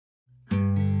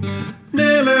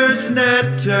Nailers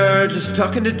Netter, just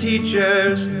talking to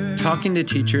teachers. Talking to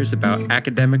teachers about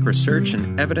academic research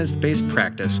and evidence-based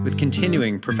practice with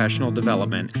continuing professional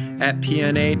development at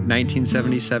PNA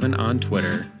 1977 on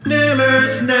Twitter.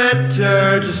 Nailers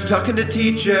Netter, just talking to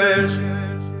teachers.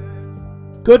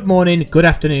 Good morning, good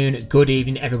afternoon, good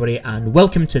evening everybody, and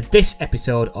welcome to this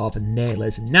episode of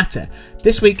Nailers Natter.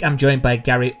 This week I'm joined by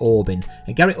Gary Aubin,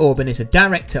 and Gary Aubin is a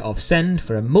director of SEND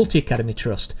for a multi-academy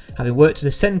trust, having worked as a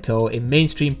SENDCO in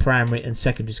mainstream primary and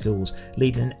secondary schools,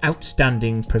 leading an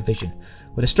outstanding provision.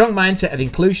 With a strong mindset of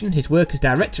inclusion, his work as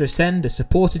director of SEND has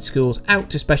supported schools out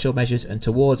to special measures and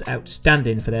towards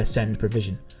outstanding for their SEND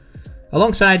provision.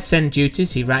 Alongside SEND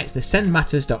duties, he writes the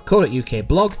sendmatters.co.uk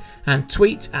blog and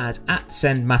tweets as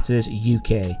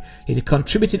 @SENDMattersUK. He's a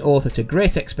contributing author to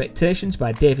Great Expectations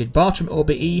by David Bartram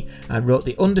OBE and wrote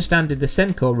the Understanding the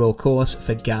SENDCO Role course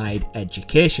for Guide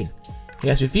Education. He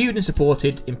has reviewed and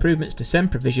supported improvements to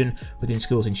SEND provision within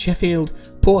schools in Sheffield,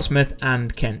 Portsmouth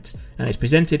and Kent, and is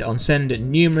presented on SEND at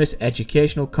numerous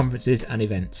educational conferences and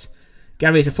events.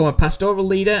 Gary is a former pastoral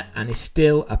leader and is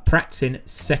still a practicing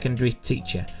secondary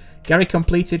teacher. Gary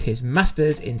completed his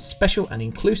Masters in Special and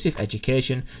Inclusive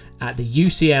Education at the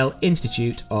UCL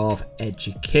Institute of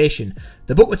Education.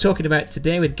 The book we're talking about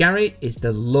today with Gary is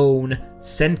The Lone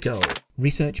SENDCO.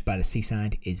 Research by the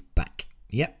Seaside is back.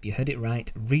 Yep, you heard it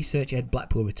right. Research Ed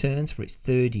Blackpool returns for its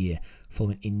third year,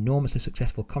 following enormously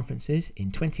successful conferences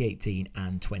in 2018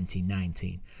 and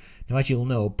 2019. Now, as you'll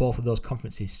know, both of those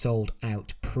conferences sold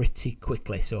out pretty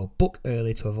quickly, so book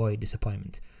early to avoid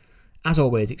disappointment. As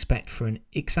always, expect for an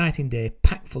exciting day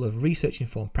packed full of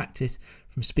research-informed practice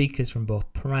from speakers from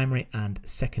both primary and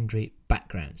secondary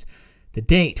backgrounds. The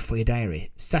date for your diary,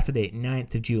 Saturday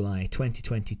 9th of July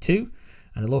 2022,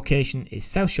 and the location is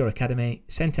South Shore Academy,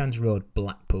 St Anne's Road,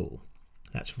 Blackpool.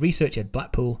 That's Research Ed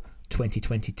Blackpool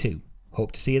 2022.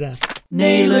 Hope to see you there.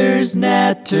 Nailers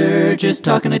Natter, just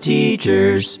talking to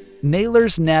teachers.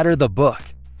 Nailers Natter the book.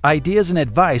 Ideas and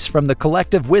advice from the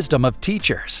collective wisdom of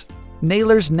teachers.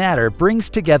 Nailers Natter brings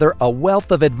together a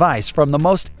wealth of advice from the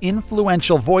most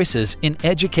influential voices in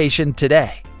education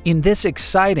today. In this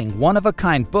exciting,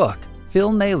 one-of-a-kind book,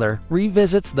 Phil Naylor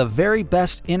revisits the very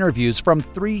best interviews from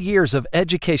 3 years of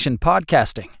education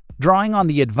podcasting, drawing on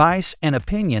the advice and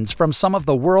opinions from some of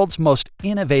the world's most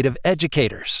innovative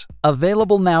educators.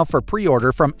 Available now for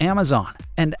pre-order from Amazon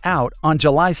and out on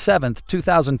July 7th,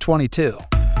 2022.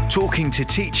 Talking to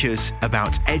teachers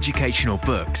about educational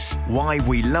books, why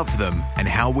we love them, and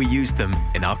how we use them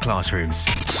in our classrooms.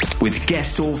 With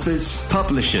guest authors,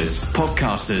 publishers,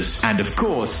 podcasters, and of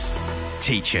course,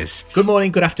 teachers. Good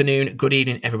morning, good afternoon, good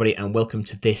evening, everybody, and welcome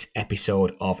to this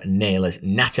episode of Nailers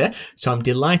Natter. So I'm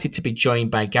delighted to be joined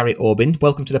by Gary Aubin.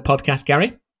 Welcome to the podcast,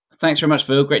 Gary. Thanks very much,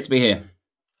 Phil. Great to be here.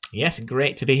 Yes,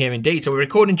 great to be here indeed. So we're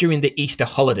recording during the Easter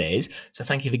holidays, so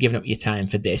thank you for giving up your time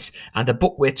for this. And the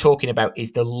book we're talking about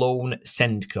is The Lone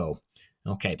SENDCO.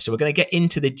 Okay, so we're going to get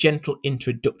into the gentle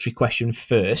introductory question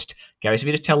first. Gary, so if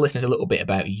you just tell listeners a little bit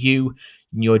about you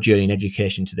and your journey in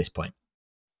education to this point.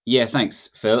 Yeah, thanks,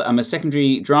 Phil. I'm a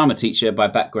secondary drama teacher by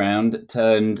background,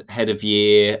 turned head of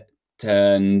year,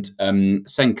 turned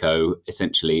SENDCO,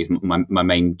 essentially, is my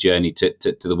main journey to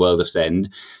the world of SEND.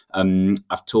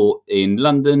 I've taught in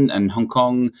London and Hong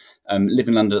Kong, live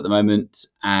in London at the moment,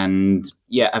 and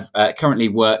I've currently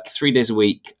work 3 days a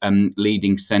week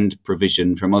leading SEND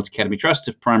provision for a multi-academy trust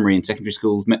of primary and secondary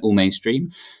schools, all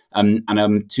mainstream, and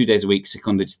I'm 2 days a week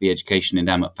seconded to the Education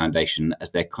Endowment Foundation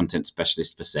as their content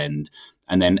specialist for SEND.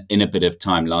 And then in a bit of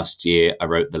time last year, I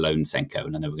wrote The Lone SENDCO,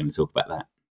 and I know we're going to talk about that.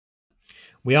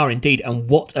 We are indeed, and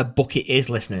what a book it is,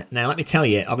 listener. Now, let me tell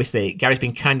you, obviously, Gary's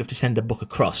been kind enough to send the book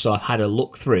across, so I've had a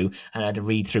look through and I had a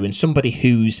read through, and somebody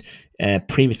who's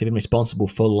previously been responsible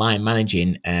for line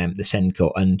managing the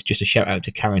SENDCO, and just a shout out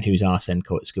to Karen, who's our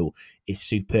SENDCO at school, is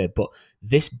superb. But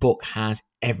this book has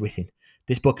everything.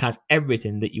 This book has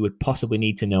everything that you would possibly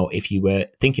need to know if you were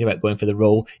thinking about going for the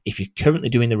role, if you're currently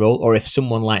doing the role, or if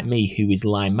someone like me who is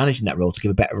line managing that role to give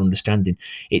a better understanding.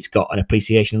 It's got an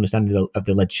appreciation, understanding of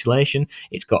the legislation.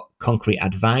 It's got concrete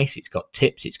advice. It's got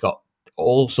tips. It's got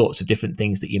all sorts of different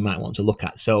things that you might want to look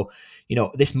at. So, you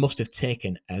know, this must have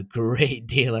taken a great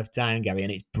deal of time, Gary,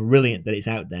 and it's brilliant that it's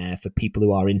out there for people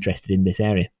who are interested in this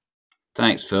area.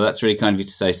 Thanks, Phil. That's really kind of you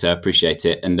to say so. I appreciate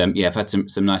it. And I've had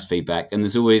some nice feedback. And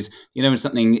there's always, when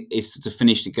something is sort of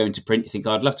finished and going to print, you think,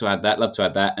 I'd love to add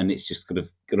that. And it's just got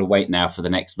to wait now for the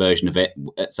next version of it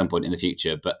at some point in the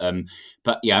future. But I'm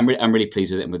really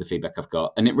pleased with it and with the feedback I've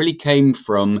got. And it really came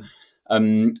from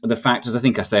the fact, as I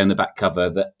think I say on the back cover,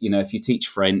 that, if you teach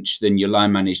French, then you're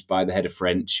line managed by the head of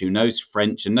French who knows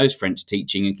French and knows French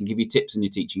teaching and can give you tips on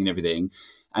your teaching and everything.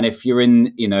 And if you're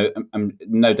in,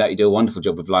 no doubt you do a wonderful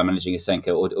job of line managing a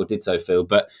Senko, or did so, Phil.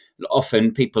 But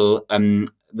often people,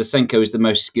 the Senko is the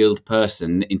most skilled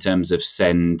person in terms of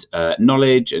SEND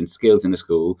knowledge and skills in the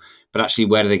school. But actually,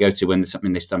 where do they go to when there's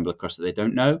something they stumble across that they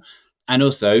don't know? And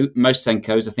also, most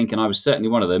Senkos, I think, and I was certainly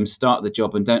one of them, start the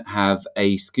job and don't have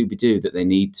a Scooby-Doo that they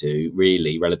need to,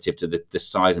 really, relative to the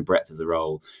size and breadth of the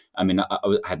role. I mean,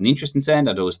 I had an interest in SEND.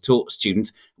 I'd always taught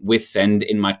students with SEND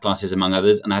in my classes, among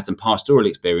others, and I had some pastoral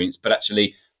experience. But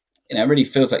actually, it really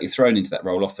feels like you're thrown into that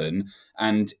role often.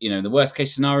 And, the worst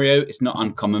case scenario, it's not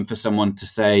uncommon for someone to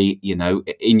say,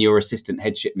 in your assistant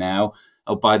headship now,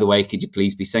 oh, by the way, could you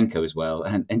please be Senko as well?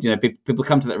 And people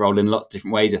come to that role in lots of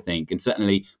different ways, I think. And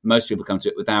certainly most people come to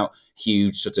it without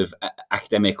huge sort of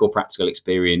academic or practical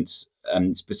experience,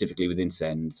 specifically within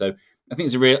SEND. So I think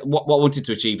it's what I wanted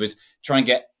to achieve was try and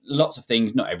get lots of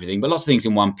things, not everything, but lots of things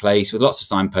in one place with lots of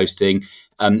signposting,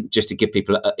 just to give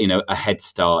people a head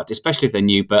start, especially if they're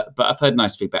new. But I've heard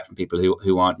nice feedback from people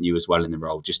who aren't new as well in the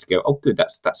role, just to go, oh, good,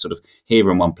 that's sort of here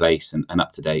in one place and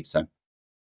up to date. So.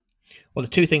 Well, there's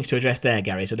two things to address there,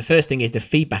 Gary. So the first thing is the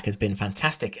feedback has been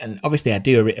fantastic. And obviously I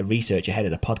do a research ahead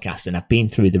of the podcast, and I've been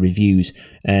through the reviews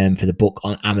for the book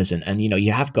on Amazon. And,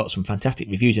 you have got some fantastic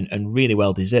reviews and really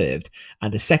well deserved.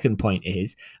 And the second point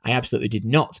is I absolutely did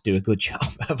not do a good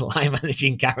job of line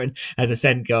managing Karen as a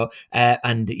Senko.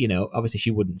 And, obviously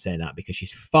she wouldn't say that because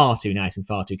she's far too nice and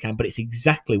far too kind. But it's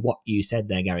exactly what you said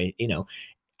there, Gary.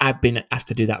 I've been asked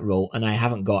to do that role and I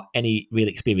haven't got any real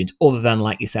experience other than,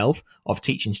 like yourself, of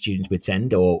teaching students with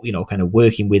SEND or, kind of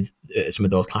working with some of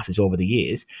those classes over the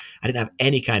years. I didn't have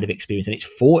any kind of experience, and it's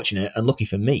fortunate and lucky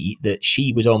for me that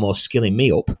she was almost skilling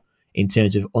me up in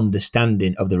terms of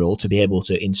understanding of the role to be able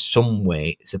to in some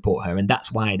way support her. And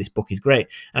that's why this book is great.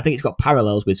 And I think it's got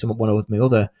parallels with one of my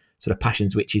other sort of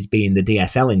passions, which is being the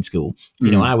DSL in school.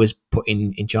 I was put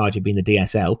in charge of being the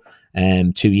DSL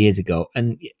 2 years ago.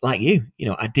 And like you,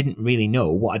 I didn't really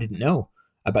know what I didn't know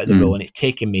about the role. And it's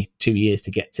taken me 2 years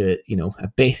to get to, a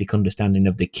basic understanding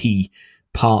of the key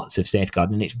parts of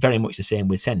safeguarding. And it's very much the same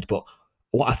with SEND. But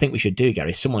what I think we should do,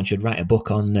 Gary, someone should write a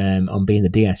book on being the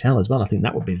DSL as well. I think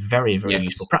that would be very, very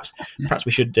useful. Perhaps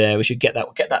we should get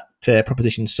that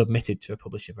proposition submitted to a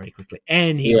publisher very quickly.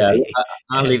 Anyway,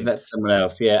 I'll leave that to someone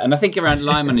else. Yeah, and I think around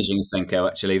line managing Senko,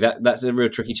 actually, that's a real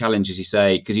tricky challenge, as you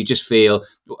say, because you just feel.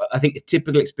 I think a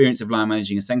typical experience of line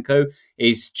managing a Senko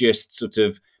is just sort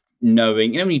of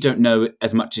knowing. When you don't know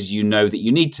as much as you know that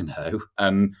you need to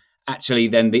know. Actually,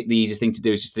 then the easiest thing to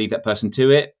do is just leave that person to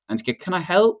it and to go, can I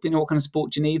help? What kind of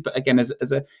support do you need? But again,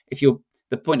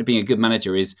 the point of being a good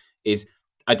manager is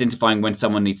identifying when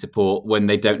someone needs support when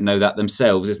they don't know that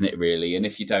themselves, isn't it? Really, and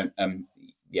if you don't,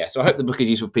 So I hope the book is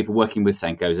useful for people working with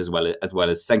Senkos as well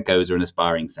as Senkos or an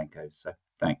aspiring Senkos. So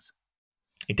thanks.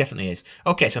 It definitely is.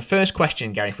 Okay, so first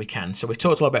question, Gary, if we can. So we've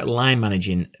talked a lot about line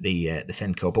managing the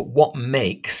Senko, but what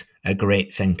makes a great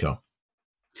Senko?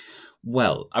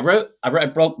 Well, I wrote a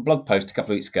blog post a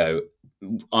couple of weeks ago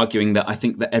arguing that I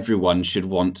think that everyone should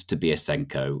want to be a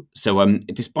Senko. So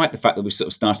despite the fact that we sort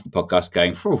of started the podcast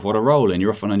going, what a role, and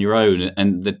you're off on your own,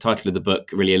 and the title of the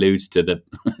book really alludes to the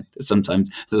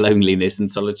sometimes loneliness and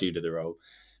solitude of the role.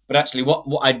 But actually what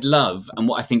I'd love and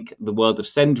what I think the world of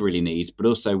SEND really needs, but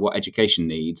also what education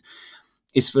needs,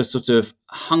 is for sort of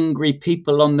hungry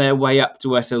people on their way up to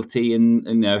SLT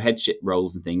and headship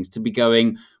roles and things to be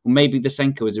going, well, maybe the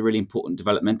Senko is a really important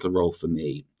developmental role for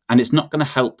me. And it's not going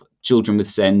to help children with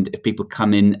SEND if people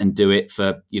come in and do it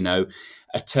for,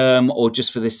 a term or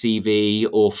just for the CV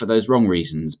or for those wrong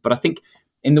reasons. But I think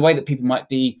in the way that people might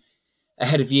be a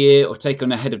head of year or take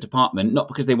on a head of department, not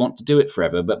because they want to do it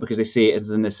forever, but because they see it as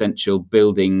an essential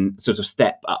building sort of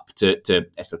step up to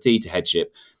SLT, to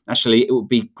headship. Actually, it would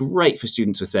be great for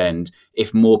students with SEND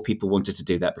if more people wanted to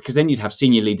do that, because then you'd have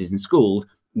senior leaders in schools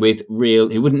who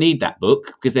wouldn't need that book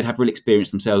because they'd have real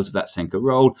experience themselves of that Senko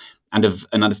role and of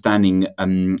an understanding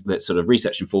that's sort of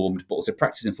research informed, but also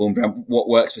practice informed around what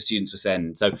works for students with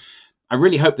SEND. So I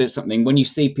really hope that it's something when you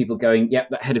see people going,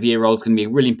 that head of year role is going to be a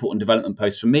really important development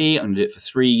post for me. I'm going to do it for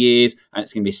 3 years and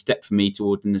it's going to be a step for me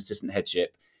towards an assistant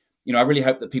headship. I really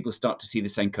hope that people start to see the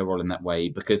Senko role in that way,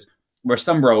 because where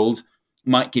some roles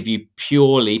might give you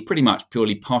pretty much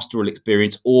purely pastoral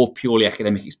experience or purely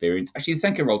academic experience. Actually, the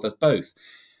Senko role does both.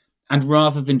 And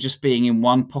rather than just being in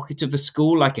one pocket of the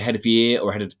school, like a head of year or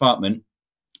a head of department,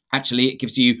 actually it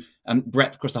gives you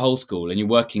breadth across the whole school, and you're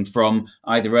working from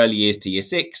either early years to year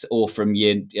 6 or from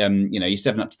year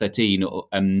 7 up to 13.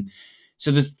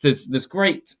 So there's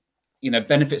great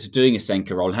benefits of doing a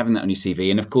Senko role, having that on your CV,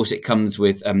 and of course it comes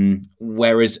with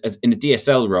whereas as in a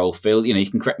DSL role, Phil, you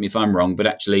can correct me if I'm wrong, but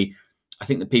actually I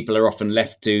think that people are often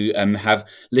left to have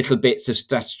little bits of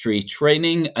statutory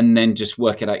training and then just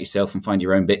work it out yourself and find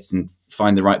your own bits and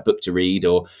find the right book to read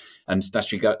or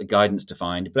statutory guidance to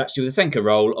find. But actually with the SENCO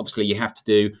role, obviously you have to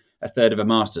do a third of a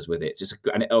master's with it. So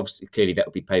and obviously, clearly that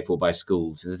will be paid for by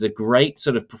schools. So there's a great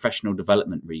sort of professional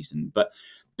development reason. But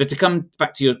to come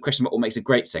back to your question about what makes a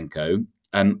great SENCO,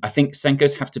 I think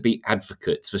SENCOs have to be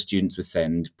advocates for students with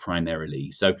SEND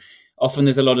primarily. So often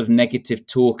there's a lot of negative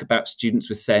talk about students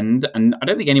with SEND. And I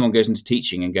don't think anyone goes into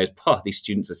teaching and goes, these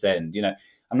students with SEND.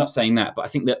 I'm not saying that, but I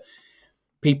think that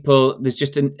there's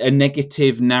just a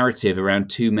negative narrative around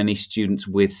too many students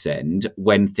with SEND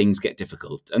when things get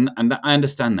difficult. And I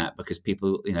understand that because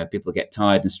people get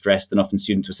tired and stressed, and often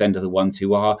students with SEND are the ones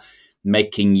who are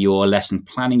making your lesson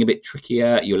planning a bit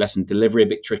trickier, your lesson delivery a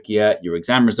bit trickier, your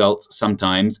exam results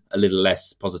sometimes a little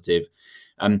less positive.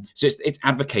 So it's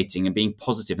advocating and being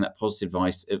positive and that positive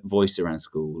voice around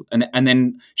school, and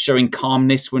then showing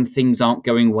calmness when things aren't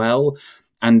going well.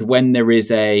 And when there is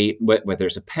whether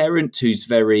it's a parent who's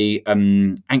very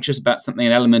anxious about something,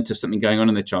 an element of something going on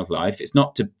in their child's life, it's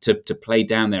not to play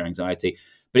down their anxiety,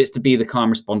 but it's to be the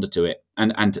calm responder to it,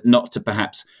 and not to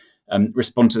perhaps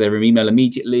respond to their email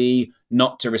immediately,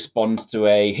 not to respond to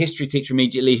a history teacher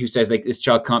immediately who says this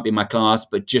child can't be in my class,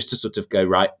 but just to sort of go,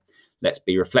 right, let's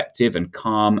be reflective and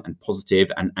calm and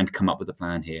positive and come up with a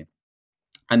plan here.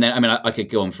 And then, I could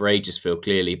go on for ages, Phil,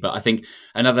 clearly, but I think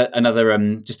another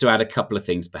just to add a couple of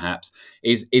things, perhaps,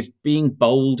 is being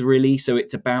bold, really. So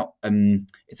it's about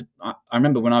I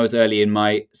remember when I was early in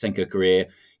my SENCO career,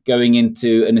 going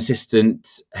into an assistant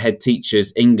head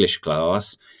teacher's English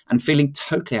class and feeling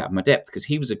totally out of my depth because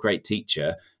he was a great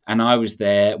teacher. And I was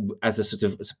there as a sort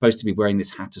of supposed to be wearing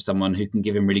this hat of someone who can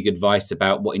give him really good advice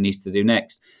about what he needs to do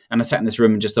next. And I sat in this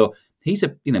room and just thought, he's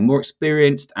a more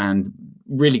experienced and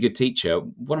really good teacher.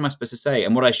 What am I supposed to say?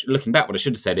 And looking back, what I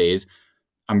should have said is,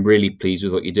 I'm really pleased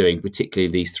with what you're doing,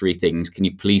 particularly these 3 things. Can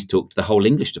you please talk to the whole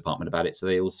English department about it so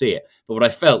they all see it? But what I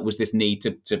felt was this need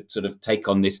to sort of take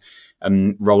on this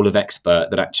role of expert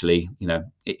that actually,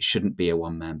 it shouldn't be a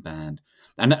one-man band.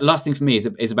 And the last thing for me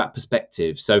is about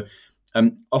perspective. So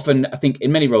often, I think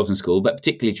in many roles in school, but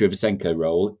particularly true of a SENCO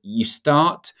role, you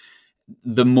start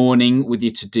the morning with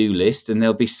your to-do list, and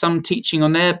there'll be some teaching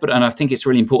on there. And I think it's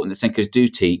really important that SENCOs do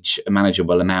teach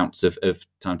manageable amounts of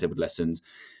timetabled lessons.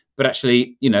 But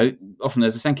actually, often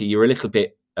as a SENCO, you're a little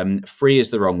bit free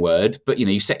is the wrong word, but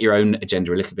you set your own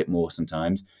agenda a little bit more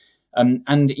sometimes.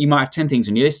 And you might have 10 things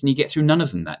on your list and you get through none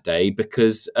of them that day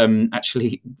because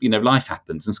actually, life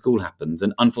happens and school happens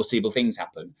and unforeseeable things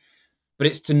happen. But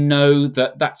it's to know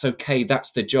that that's okay,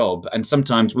 that's the job. And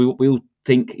sometimes we'll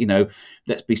think,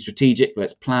 let's be strategic,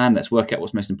 let's plan, let's work out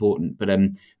what's most important.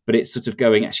 But it's sort of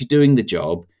actually doing the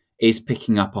job is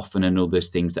picking up often on all those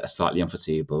things that are slightly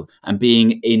unforeseeable and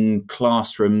being in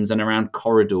classrooms and around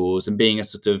corridors and being a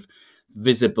sort of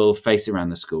visible face around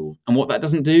the school. And what that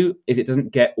doesn't do is it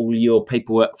doesn't get all your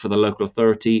paperwork for the local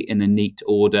authority in a neat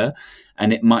order,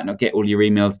 and it might not get all your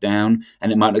emails down,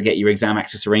 and it might not get your exam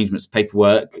access arrangements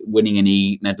paperwork winning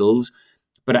any medals.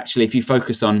 But actually, if you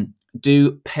focus on,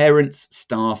 do parents,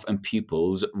 staff and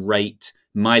pupils rate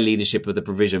my leadership of the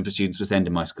provision for students with SEND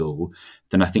in my school,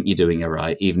 then I think you're doing all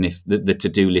right, even if the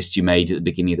to-do list you made at the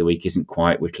beginning of the week isn't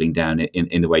quite whittling down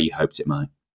in the way you hoped it might.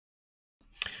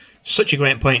 Such a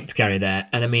great point to carry there.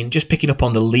 And just picking up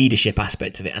on the leadership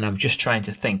aspect of it, and I'm just trying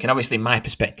to think, and obviously my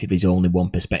perspective is only one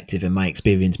perspective and my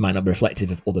experience might not be reflective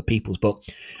of other people's, but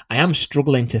I am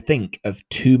struggling to think of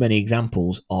too many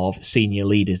examples of senior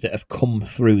leaders that have come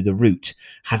through the route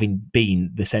having been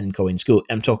the SENCO in school.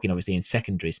 I'm talking obviously in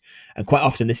secondaries. And quite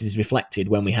often this is reflected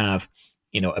when we have,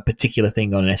 a particular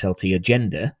thing on an SLT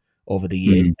agenda over the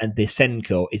years, and the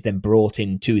SENCO is then brought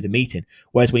into the meeting.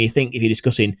 Whereas when you think, if you're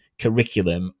discussing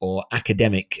curriculum or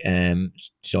academic,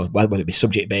 so whether it be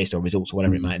subject-based or results or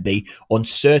whatever it might be, or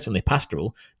certainly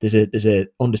pastoral, there's a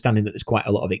understanding that there's quite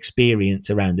a lot of experience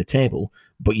around the table.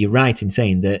 But you're right in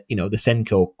saying that, the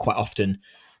SENCO quite often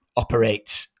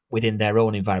operates within their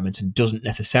own environment and doesn't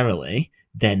necessarily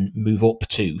then move up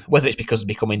to, whether it's because it's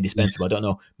become indispensable, I don't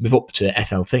know, move up to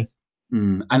SLT.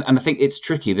 And I think it's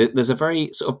tricky. There's a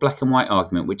very sort of black and white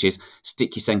argument, which is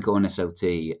stick your SENCO on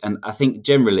SLT. And I think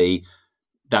generally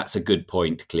that's a good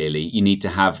point, clearly. You need to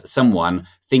have someone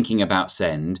thinking about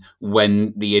SEND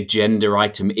when the agenda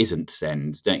item isn't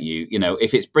SEND, don't you?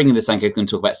 If it's bringing the SENCO, we're going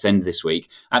to talk about SEND this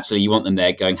week. Actually, you want them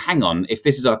there going, hang on, if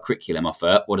this is our curriculum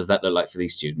offer, what does that look like for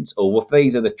these students? Or if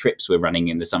these are the trips we're running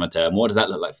in the summer term, what does that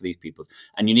look like for these people?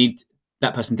 And you need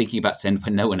that person thinking about SEND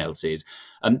when no one else is.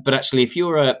 But actually, if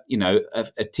you're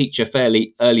a teacher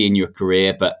fairly early in your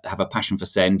career, but have a passion for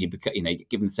SEND, you get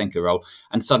given the SENCO role,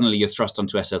 and suddenly you're thrust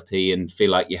onto SLT and feel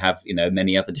like you have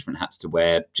many other different hats to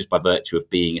wear just by virtue of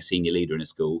being a senior leader in a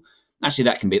school. Actually,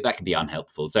 that can be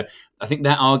unhelpful. So I think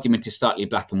that argument is slightly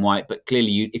black and white, but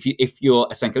clearly, if you're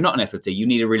a SENCO, not an SLT, you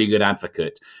need a really good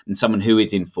advocate and someone who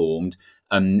is informed.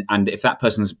 And if that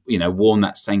person's worn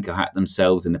that SENCO hat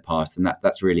themselves in the past, then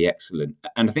that's really excellent.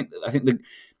 And I think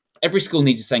every school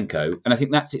needs a SENCO, and I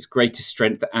think that's its greatest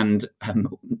strength, and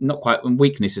not quite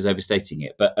weakness is overstating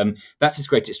it, but that's its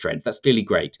greatest strength. That's clearly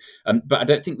great. But I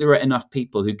don't think there are enough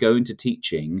people who go into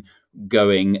teaching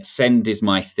going, SEND is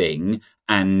my thing,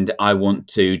 and I want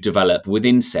to develop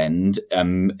within SEND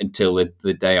until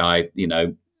the day I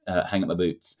hang up my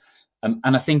boots. And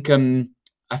I think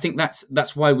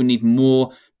that's why we need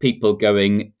more people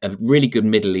going a really good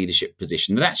middle leadership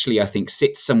position that actually I think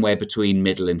sits somewhere between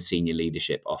middle and senior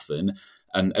leadership often,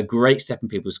 a great step in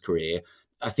people's career.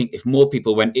 I think if more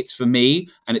people went, it's for me,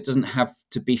 and it doesn't have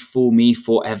to be for me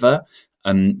forever,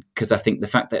 because I think the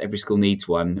fact that every school needs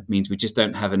one means we just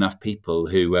don't have enough people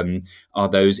who are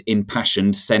those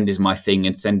impassioned, SEND is my thing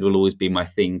and SEND will always be my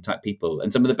thing type people.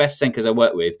 And some of the best SENCOs I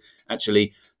work with,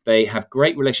 actually, they have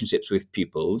great relationships with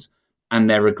pupils, and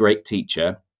they're a great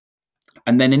teacher,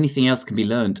 and then anything else can be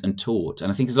learned and taught.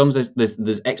 And I think as long as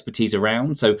there's expertise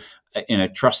around, so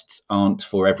trusts aren't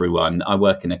for everyone. I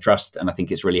work in a trust, and I think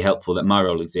it's really helpful that my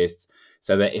role exists,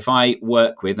 so that if I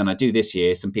work with, and I do this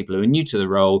year, some people who are new to the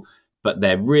role, but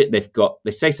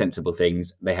they say sensible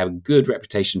things, they have a good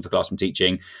reputation for classroom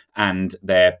teaching, and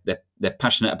they're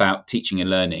passionate about teaching and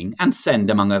learning and SEND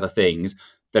among other things,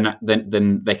 then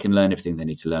they can learn everything they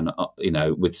need to learn,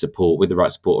 with support, with the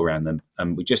right support around them.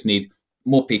 And we just need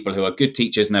more people who are good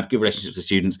teachers and have good relationships with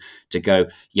students to go,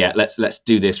 yeah, let's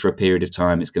do this for a period of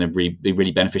time. It's going to be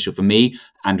really beneficial for me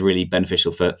and really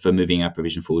beneficial for moving our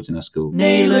provision forwards in our school.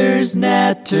 Nailers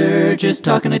Natter, just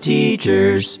talking to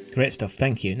teachers. Great stuff,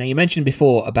 thank you. Now, you mentioned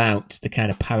before about the kind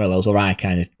of parallels, or I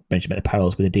kind of mentioned about the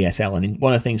parallels with the DSL, and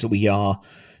one of the things that we are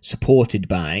supported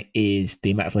by is the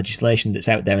amount of legislation that's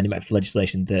out there and the amount of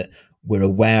legislation that we're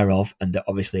aware of, and that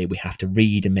obviously we have to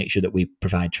read and make sure that we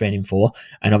provide training for.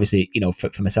 And obviously,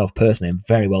 for myself personally, I'm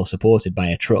very well supported by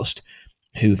a trust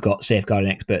who've got safeguarding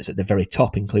experts at the very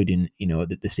top, including,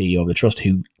 the CEO of the trust,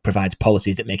 who provides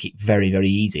policies that make it very, very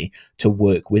easy to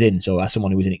work within. So as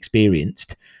someone who was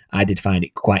inexperienced, I did find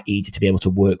it quite easy to be able to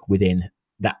work within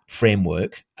that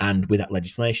framework and with that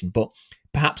legislation. But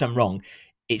perhaps I'm wrong.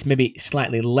 It's maybe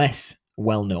slightly less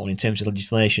well known in terms of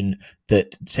legislation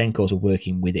that SENCOs are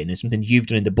working within, and something you've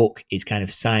done in the book is kind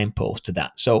of signpost to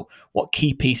that. So what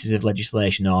key pieces of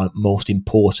legislation are most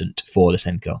important for the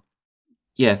SENCO?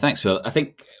 Yeah, thanks, Phil. I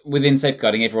think within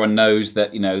safeguarding, everyone knows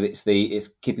that it's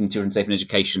keeping children safe in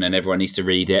education, and everyone needs to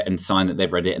read it and sign that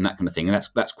they've read it and that kind of thing. And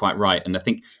that's quite right. And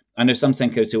I know some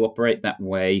SENCOs who operate that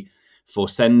way for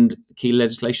SEND key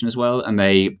legislation as well, and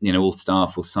they, all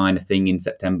staff will sign a thing in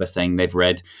September saying they've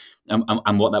read,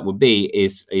 and what that would be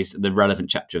is the relevant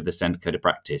chapter of the SEND Code of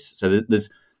Practice. So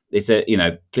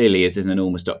clearly is an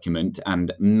enormous document,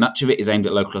 and much of it is aimed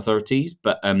at local authorities.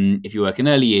 But if you work in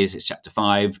early years, it's chapter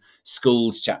 5,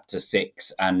 schools chapter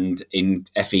 6, and in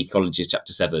FE colleges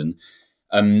chapter 7,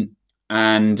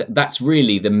 and that's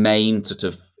really the main sort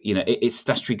of. It's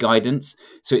statutory guidance.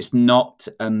 So it's not,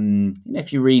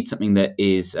 if you read something that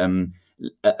is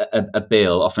a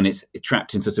bill, often it's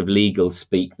trapped in sort of legal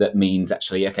speak that means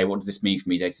actually, okay, what does this mean for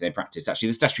me day-to-day practice? Actually,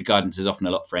 the statutory guidance is often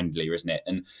a lot friendlier, isn't it?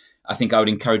 And I think I would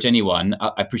encourage anyone,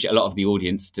 I appreciate a lot of the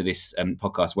audience to this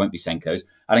podcast won't be SENCOs.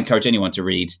 I'd encourage anyone to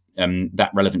read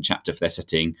that relevant chapter for their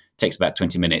setting. It takes about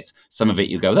 20 minutes. Some of it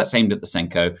you'll go, that's aimed at the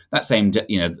SENCO, that's aimed at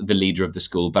the leader of the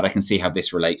school, but I can see how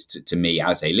this relates to me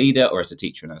as a leader or as a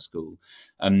teacher in our school.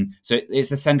 So it's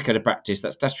the SEND Code of Practice,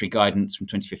 that's statutory guidance from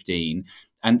 2015.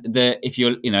 And if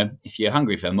you're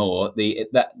hungry for more,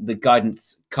 the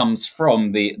guidance comes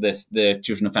from the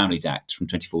Children and Families Act from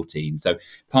 2014. So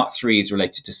part 3 is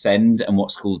related to SEND and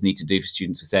what schools need to do for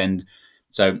students with SEND.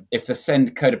 So if the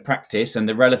SEND Code of Practice and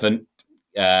the relevant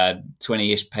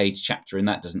 20-ish page chapter in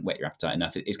that doesn't whet your appetite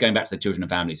enough, it's going back to the Children and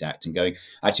Families Act and going,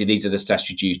 actually, these are the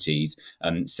statutory duties.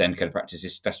 SEND Code of Practice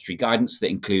is statutory guidance that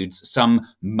includes some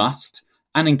must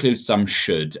and includes some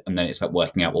should. And then it's about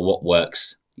working out, well, what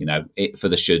works for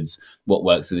the shoulds, what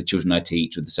works with the children I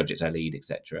teach, with the subjects I lead,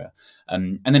 etc.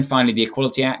 And then finally, the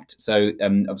Equality Act. So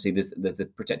obviously there's the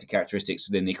protected characteristics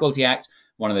within the Equality Act,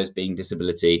 one of those being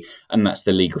disability, and that's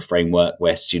the legal framework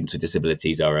where students with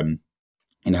disabilities are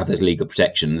have those legal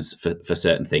protections for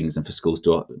certain things and for schools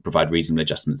to provide reasonable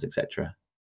adjustments, etc.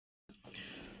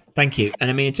 Thank you. And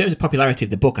I mean, in terms of popularity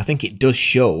of the book, I think it does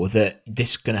show that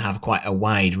this is going to have quite a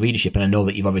wide readership. And I know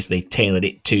that you've obviously tailored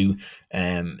it to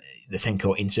the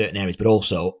Senko in certain areas, but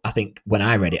also I think when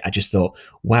I read it, I just thought,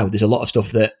 wow, there's a lot of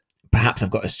stuff that perhaps I've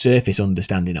got a surface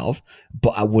understanding of,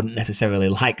 but I wouldn't necessarily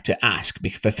like to ask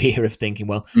for fear of thinking,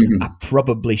 well, I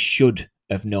probably should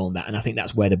have known that. And I think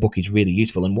that's where the book is really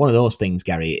useful. And one of those things,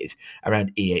 Gary, is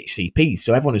around EHCPs.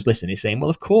 So everyone who's listening is saying, well,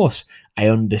 of course I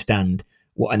understand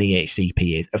what an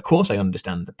EHCP is. Of course I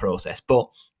understand the process, but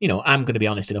I'm going to be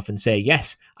honest enough and say,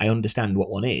 yes, I understand what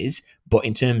one is, but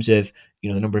in terms of,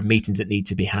 the number of meetings that need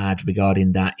to be had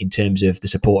regarding that, in terms of the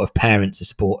support of parents, the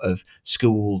support of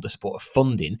school, the support of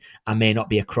funding, I may not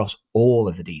be across all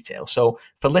of the details. So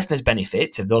for listeners'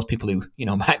 benefit, of those people who,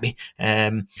 might be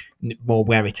more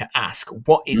wary to ask,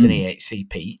 what is an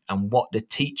EHCP and what the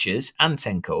teachers and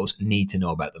Senkos need to know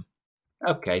about them?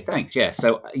 Okay, thanks. Yeah,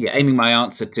 so aiming my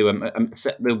answer to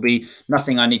there'll be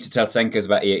nothing I need to tell Senkos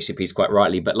about EHCPs, quite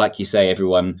rightly, but like you say,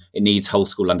 it needs whole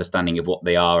school understanding of what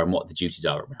they are and what the duties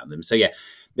are around them. So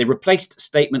they replaced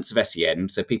statements of SEN.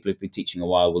 So people who've been teaching a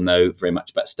while will know very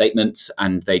much about statements,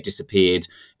 and they disappeared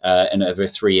in over a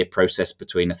 3-year process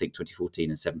between, I think, 2014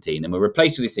 and 17, and were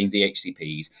replaced with these things,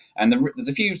 EHCPs. And there's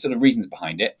a few sort of reasons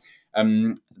behind it.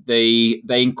 They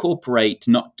incorporate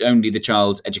not only the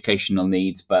child's educational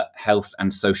needs, but health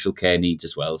and social care needs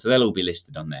as well. So they'll all be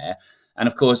listed on there. And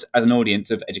of course, as an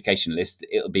audience of educationalists,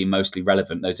 it'll be mostly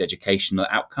relevant, those educational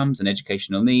outcomes and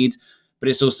educational needs. But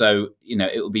it's also,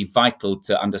 it will be vital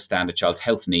to understand a child's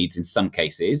health needs in some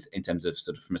cases, in terms of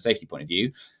sort of from a safety point of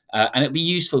view. And it'll be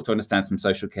useful to understand some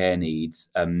social care needs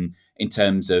in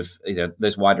terms of,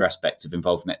 those wider aspects of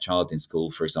involving that child in school,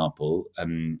 for example,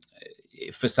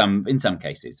 in some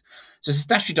cases. So it's a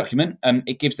statutory document.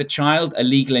 It gives the child a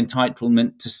legal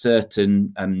entitlement to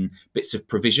certain bits of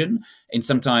provision.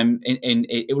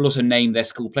 It will also name their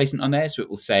school placement on there, so it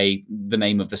will say the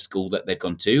name of the school that they've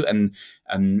gone to. And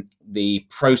the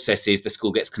process is the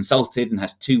school gets consulted and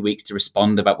has 2 weeks to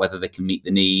respond about whether they can meet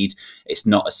the need. It's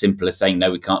not as simple as saying,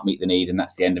 no, we can't meet the need, and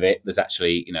that's the end of it. There's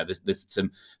actually, there's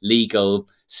some legal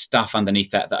stuff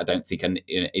underneath that I don't think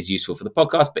is useful for the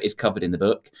podcast, but is covered in the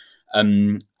book.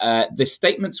 The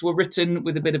statements were written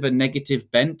with a bit of a negative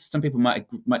bent. Some people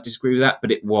might disagree with that,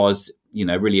 but it was,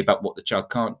 really about what the child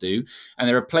can't do. And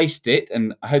they replaced it,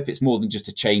 and I hope it's more than just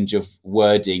a change of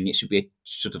wording. It should be a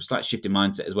sort of slight shift in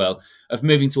mindset as well, of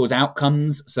moving towards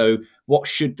outcomes. So what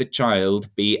should the child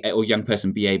or young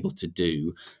person be able to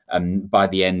do by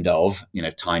the end of,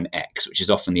 time X, which is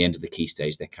often the end of the key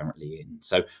stage they're currently in.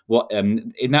 So what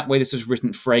in that way, this was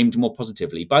framed more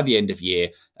positively. By the end of year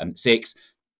 6,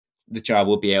 the child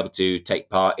will be able to take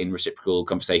part in reciprocal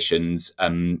conversations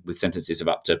with sentences of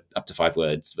up to 5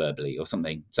 words verbally or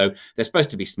something. So they're supposed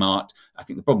to be smart. I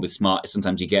think the problem with smart is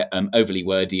sometimes you get overly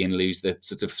wordy and lose the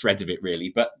sort of thread of it, really.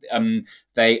 But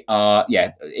they are,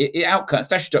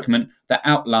 statutory document that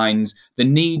outlines the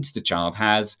needs the child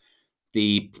has,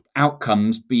 the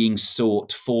outcomes being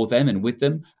sought for them and with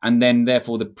them, and then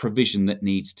therefore the provision that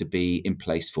needs to be in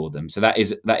place for them. So that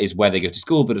is where they go to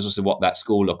school, but it's also what that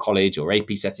school or college or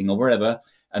AP setting or wherever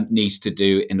needs to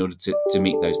do in order to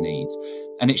meet those needs.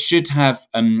 And it should have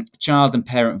child and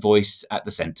parent voice at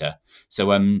the centre.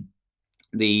 So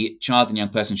the child and young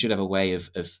person should have a way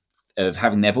of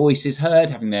having their voices heard,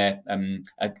 having their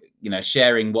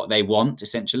sharing what they want,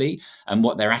 essentially, and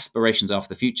what their aspirations are for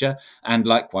the future. And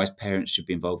likewise, parents should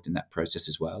be involved in that process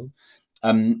as well.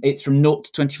 It's from 0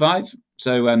 to 25.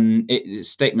 So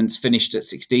statements finished at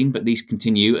 16, but these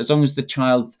continue. As long as the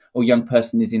child or young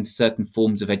person is in certain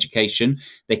forms of education,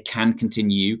 they can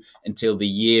continue until the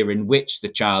year in which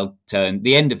the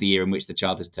end of the year in which the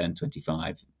child has turned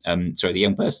 25. The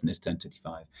young person has turned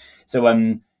 25.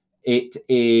 So it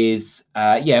is,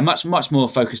 much more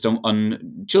focused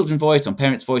on children's voice, on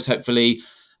parents' voice, hopefully.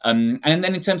 And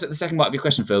then in terms of the second part of your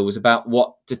question, Phil, was about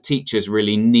what do teachers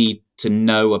really need to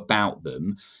know about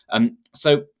them.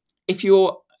 So if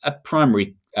you're a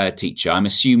primary teacher, I'm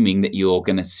assuming that you're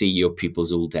going to see your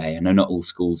pupils all day. I know not all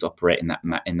schools operate in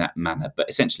that manner, but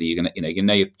essentially you're going to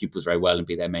know your pupils very well and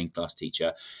be their main class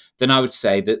teacher. Then I would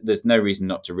say that there's no reason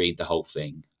not to read the whole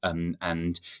thing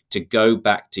and to go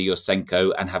back to your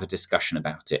Senko and have a discussion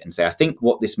about it and say, I think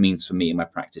what this means for me in my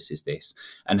practice is this.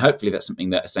 And hopefully that's something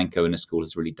that a Senko in a school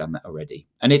has really done that already.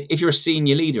 And if you're a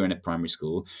senior leader in a primary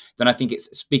school, then I think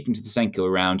it's speaking to the Senko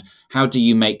around how do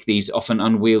you make these often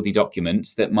unwieldy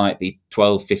documents that might be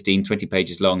 12, 15, 20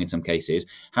 pages long in some cases,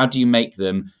 how do you make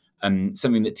them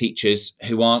something that teachers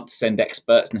who aren't SEND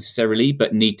experts necessarily,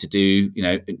 but need to do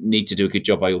a good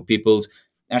job by your pupils,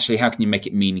 actually, how can you make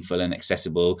it meaningful and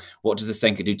accessible? What does the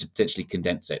Senko do to potentially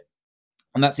condense it?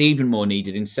 And that's even more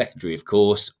needed in secondary, of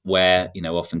course, where,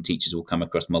 often teachers will come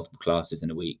across multiple classes in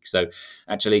a week. So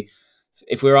actually,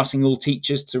 if we're asking all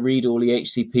teachers to read all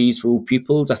EHCPs for all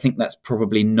pupils, I think that's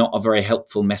probably not a very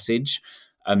helpful message.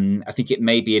 I think it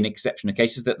may be an exception of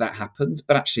cases that happens,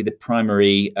 but actually the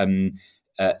primary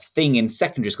thing in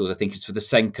secondary schools, I think, is for the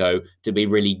SENCO to be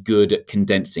really good at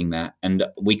condensing that. And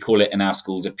we call it in our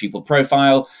schools a pupil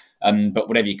profile. But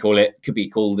whatever you call it, could be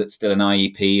called it's still an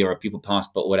IEP or a pupil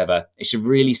passport or whatever. It should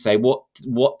really say what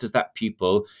does that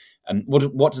pupil,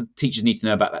 what does the teachers need to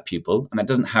know about that pupil? And that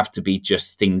doesn't have to be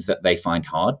just things that they find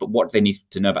hard, but what do they need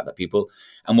to know about that pupil,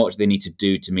 and what do they need to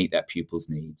do to meet that pupil's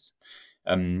needs?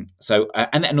 And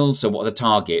then also what are the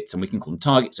targets, and we can call them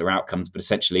targets or outcomes, but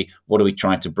essentially what are we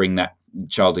trying to bring that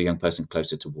child or young person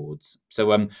closer towards?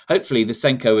 So hopefully the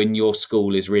SENCO in your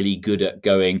school is really good at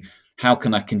going, how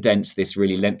can I condense this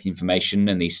really lengthy information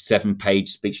and these 7-page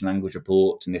speech and language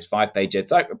reports and this 5-page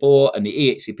EdPsych report and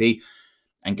the EHCP,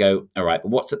 and go, all right, but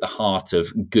what's at the heart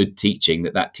of good teaching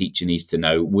that teacher needs to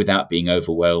know without being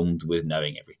overwhelmed with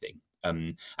knowing everything?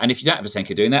 And if you don't have a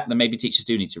SENCO doing that, then maybe teachers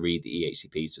do need to read the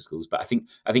EHCPs for schools. But I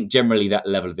think generally that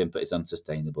level of input is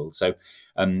unsustainable. So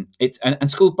it's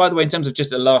and schools, by the way, in terms of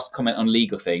just a last comment on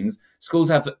legal things, schools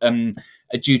have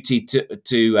a duty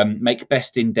to make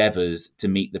best endeavours to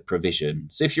meet the provision.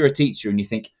 So if you're a teacher and you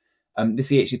think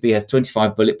this EHCP has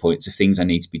 25 bullet points of things I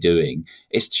need to be doing,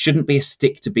 it shouldn't be a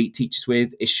stick to beat teachers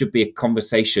with. It should be a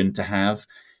conversation to have.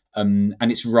 And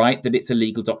it's right that it's a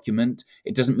legal document.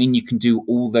 It doesn't mean you can do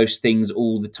all those things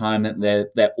all the time,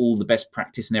 that they're all the best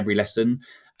practice in every lesson.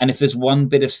 And if there's one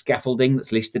bit of scaffolding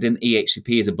that's listed in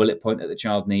EHCP as a bullet point that the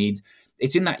child needs,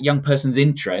 it's in that young person's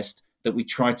interest that we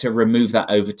try to remove that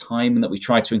over time and that we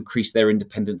try to increase their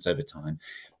independence over time.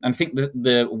 And I think that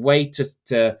the way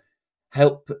to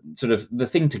help, sort of the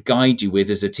thing to guide you with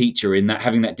as a teacher in that,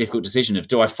 having that difficult decision of,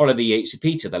 do I follow the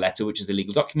EHCP to the letter, which is a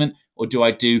legal document, or do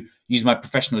I use my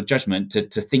professional judgment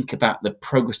to think about the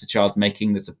progress the child's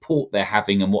making, the support they're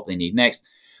having and what they need next,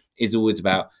 is always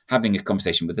about having a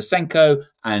conversation with the SENCO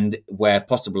and, where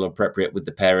possible or appropriate, with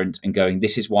the parent, and going,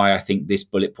 this is why I think this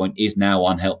bullet point is now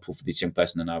unhelpful for this young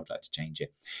person and I would like to change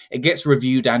it. It gets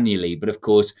reviewed annually, but of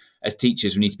course, as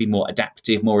teachers, we need to be more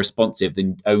adaptive, more responsive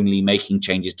than only making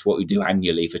changes to what we do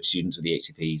annually for students with the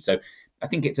EHCP. So I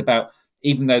think it's about,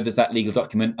 even though there's that legal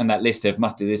document and that list of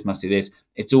must do this,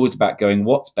 it's always about going,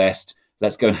 what's best?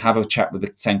 Let's go and have a chat with the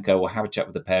SENCO or have a chat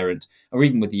with the parent, or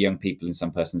even with the young people in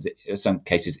some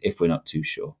cases, if we're not too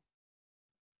sure.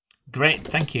 Great.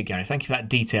 Thank you, Gary. Thank you for that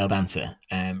detailed answer.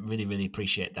 Really, really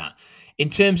appreciate that. In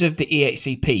terms of the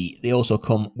EHCP, they also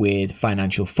come with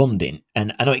financial funding.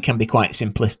 And I know it can be quite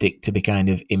simplistic to be kind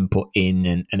of input in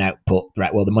and output,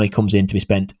 right? Well, the money comes in to be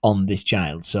spent on this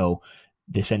child. So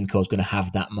the SENCO is going to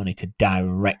have that money to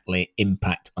directly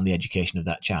impact on the education of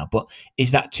that child. But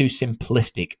is that too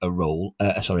simplistic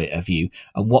a view?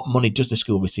 And what money does the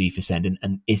school receive for SEND?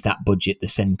 And is that budget the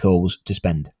SENCO's to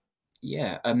spend?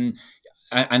 Yeah. And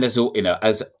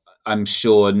as I'm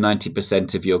sure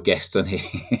 90% of your guests on here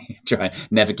try and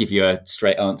never give you a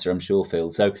straight answer, I'm sure,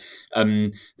 Phil. So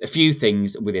a few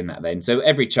things within that then. So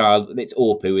every child, it's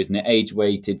AWPU, isn't it?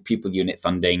 Age-weighted pupil unit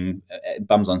funding,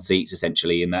 bums on seats,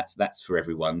 essentially, and that's for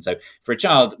everyone. So for a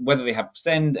child, whether they have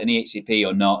SEND, an EHCP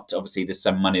or not, obviously there's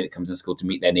some money that comes in school to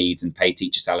meet their needs and pay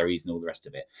teacher salaries and all the rest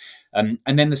of it. And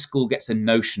then the school gets a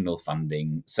notional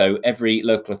funding. So every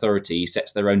local authority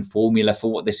sets their own formula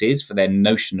for what this is for their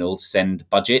notional SEND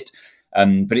budget.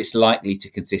 But it's likely to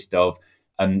consist of,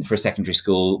 for a secondary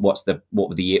school, what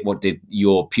did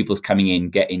your pupils coming in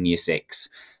get in year 6?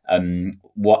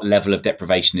 What level of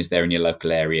deprivation is there in your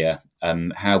local area?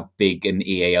 How big an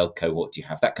EAL cohort do you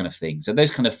have? That kind of thing. So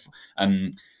those kind of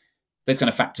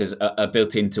factors are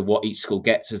built into what each school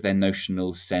gets as their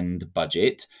notional SEND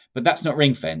budget, but that's not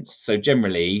ring fenced. So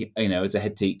generally, as a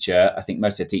head teacher, I think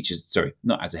most head teachers,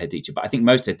 not as a head teacher, but I think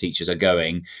most head teachers are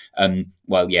going,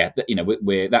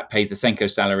 that pays the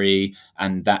SENCO salary,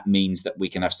 and that means that we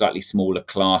can have slightly smaller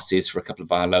classes for a couple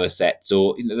of our lower sets,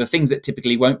 or the things that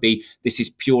typically won't be, this is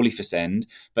purely for SEND,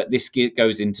 but this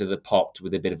goes into the pot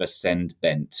with a bit of a SEND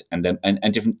bent, and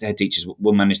different head teachers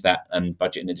will manage that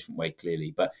budget in a different way,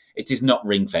 clearly. But it is not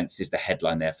ring fenced is the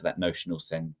headline there for that notional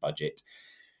SEND budget.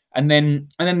 And then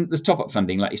there's top-up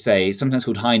funding, like you say, sometimes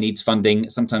called high needs funding,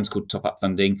 sometimes called top-up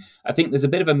funding. I think there's a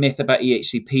bit of a myth about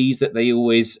EHCPs that they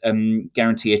always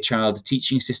guarantee a child a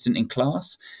teaching assistant in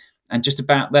class. And just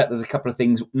about that, there's a couple of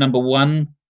things. Number one,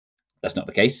 that's not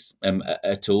the case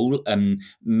at all.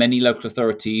 Many local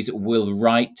authorities will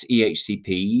write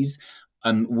EHCPs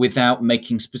without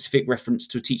making specific reference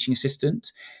to a teaching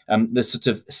assistant. The sort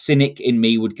of cynic in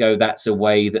me would go, that's a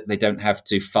way that they don't have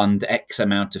to fund X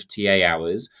amount of TA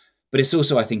hours. But it's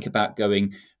also, I think, about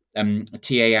going,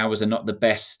 TA hours are not the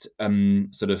best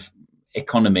sort of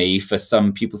economy for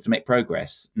some pupils to make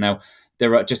progress. Now,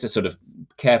 there are, just a sort of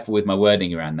careful with my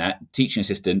wording around that, teaching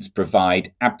assistants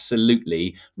provide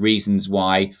absolutely reasons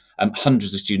why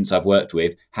hundreds of students I've worked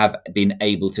with have been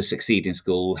able to succeed in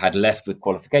school, had left with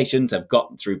qualifications, have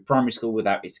gotten through primary school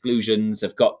without exclusions,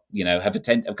 have got, have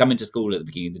come into school at the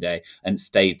beginning of the day and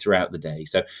stayed throughout the day.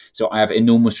 So I have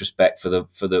enormous respect for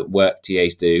the work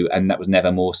TAs do, and that was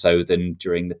never more so than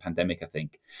during the pandemic, I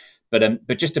think.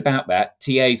 But just about that,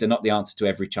 TAs are not the answer to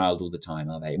every child all the time,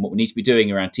 are they? And what we need to be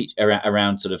doing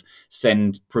around sort of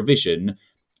SEND provision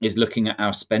is looking at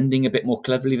our spending a bit more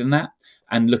cleverly than that,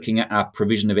 and looking at our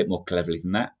provision a bit more cleverly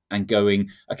than that, and going,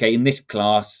 okay, in this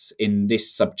class, in this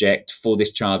subject, for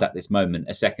this child at this moment,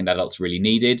 a second adult's really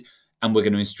needed, and we're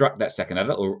going to instruct that second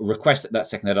adult, or request that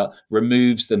second adult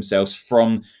removes themselves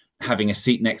from having a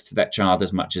seat next to that child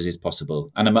as much as is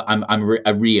possible. And I'm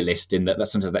a realist in that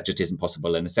sometimes that just isn't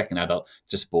possible. And a second adult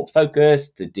to support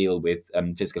focus, to deal with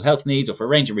physical health needs, or for a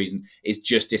range of reasons, is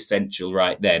just essential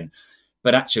right then.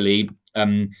 But actually,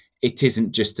 it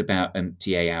isn't just about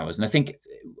TA hours. And I think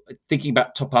thinking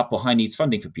about top-up or high needs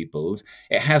funding for pupils,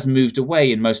 it has moved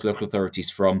away in most local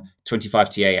authorities from 25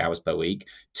 TA hours per week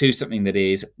to something that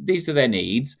is, these are their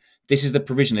needs. This is the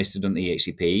provision listed on the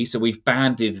EHCP. So we've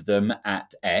banded them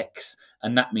at X,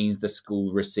 and that means the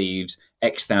school receives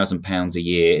X £1,000 a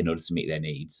year in order to meet their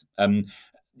needs.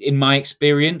 In my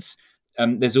experience,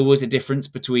 there's always a difference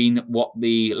between what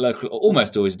the local, or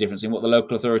almost always a difference in what the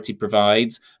local authority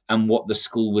provides and what the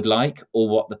school would like, or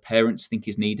what the parents think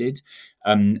is needed.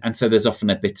 And so there's often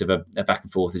a bit of a back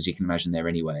and forth, as you can imagine there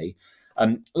anyway.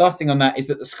 Last thing on that is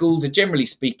that the schools are, generally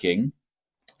speaking,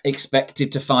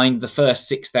 expected to find the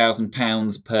first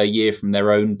 £6,000 per year from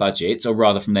their own budget, or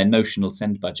rather from their notional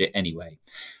SEND budget anyway.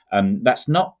 There's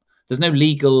no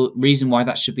legal reason why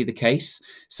that should be the case.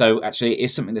 So actually it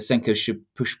is something that SENCO should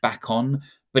push back on,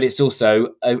 but it's also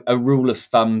a rule of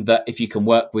thumb that if you can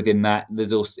work within that,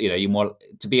 there's also, you more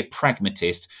to be a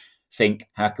pragmatist, think,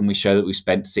 how can we show that we've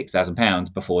spent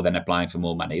 £6,000 before then applying for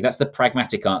more money? That's the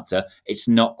pragmatic answer. It's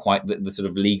not quite the sort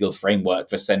of legal framework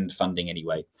for SEND funding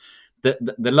anyway.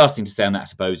 The last thing to say on that, I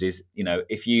suppose, is,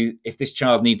 if this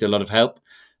child needs a lot of help,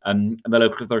 the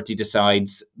local authority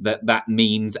decides that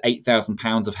means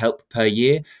 £8,000 of help per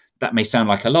year. That may sound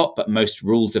like a lot, but most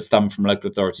rules of thumb from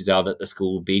local authorities are that the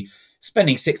school will be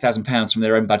spending £6,000 from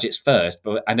their own budgets first,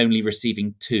 and only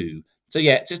receiving £2,000. So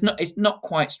yeah, it's not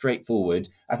quite straightforward.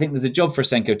 I think there's a job for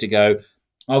SENCO to go,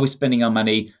 are we spending our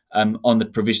money on the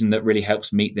provision that really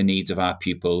helps meet the needs of our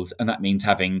pupils? And that means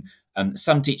having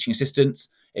some teaching assistants.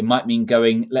 It might mean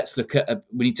going, let's look at,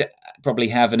 we need to probably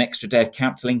have an extra day of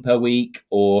counselling per week,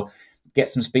 or get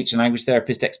some speech and language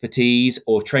therapist expertise,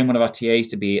 or train one of our TAs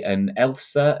to be an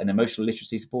ELSA, an emotional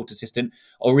literacy support assistant,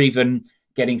 or even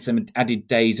getting some added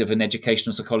days of an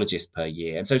educational psychologist per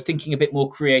year. And so thinking a bit more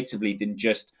creatively than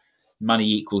just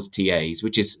money equals TAs,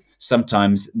 which is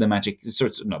sometimes the magic,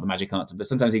 sort of not the magic answer, but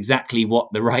sometimes exactly what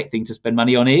the right thing to spend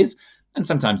money on is, and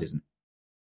sometimes isn't.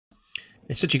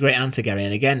 It's such a great answer, Gary.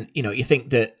 And again, you think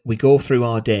that we go through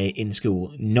our day in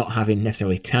school not having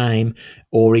necessarily time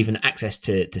or even access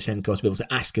to SENCO to be able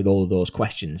to ask all of those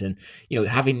questions. And,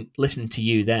 having listened to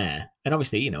you there, and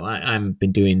obviously, I've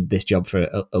been doing this job for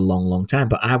a long, long time,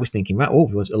 but I was thinking, there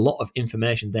was a lot of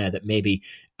information there that maybe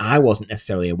I wasn't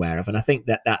necessarily aware of. And I think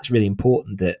that that's really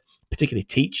important, that particularly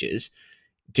teachers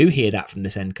do hear that from the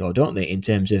SENCO, don't they, in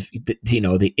terms of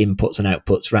the inputs and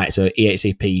outputs, right? So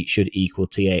EHCP should equal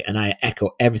TA, and I echo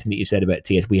everything that you said about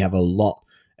TAs. We have a lot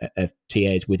of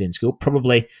TAs within school,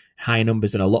 probably higher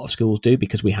numbers than a lot of schools do,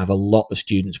 because we have a lot of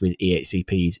students with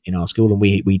EHCPs in our school, and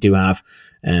we do have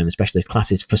specialist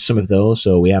classes for some of those.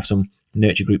 So we have some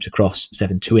nurture groups across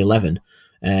 7 to 11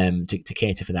 to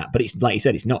cater for that. But it's like you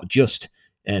said, it's not just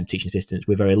teaching assistants.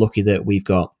 We're very lucky that we've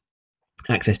got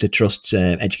access to Trust's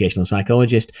educational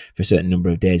psychologist for a certain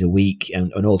number of days a week,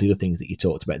 and all the other things that you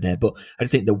talked about there. But I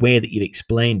just think the way that you've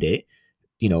explained it,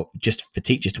 just for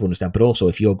teachers to understand, but also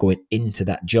if you're going into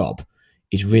that job,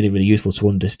 is really, really useful to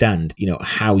understand,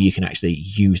 how you can actually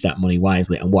use that money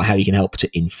wisely, and how you can help to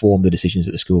inform the decisions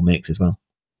that the school makes as well.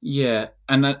 Yeah,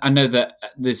 and I know that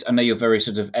I know you're very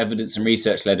sort of evidence and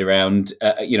research led around,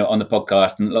 on the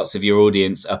podcast, and lots of your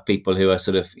audience are people who are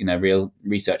sort of, real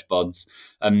research bods.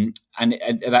 And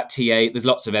that TA, there's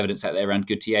lots of evidence out there around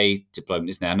good TA deployment,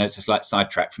 isn't there? I know it's a slight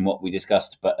sidetrack from what we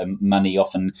discussed, but money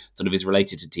often sort of is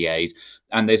related to TAs,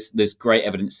 and there's great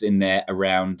evidence in there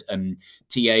around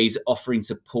TAs offering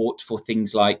support for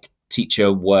things like teacher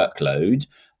workload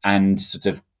and sort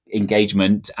of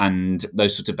engagement and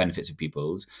those sorts of benefits of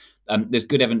pupils. There's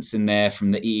good evidence in there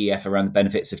from the EEF around the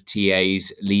benefits of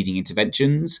TAs leading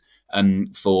interventions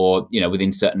for,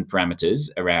 within certain parameters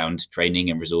around training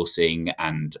and resourcing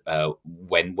and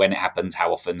when it happens,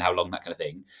 how often, how long, that kind of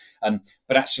thing.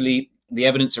 But actually, the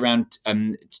evidence around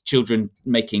children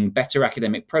making better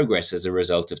academic progress as a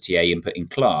result of TA input in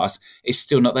class is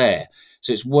still not there.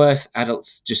 So it's worth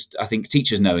adults, I think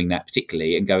teachers knowing that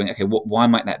particularly and going, okay, why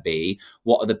might that be?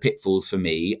 What are the pitfalls for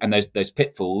me? And those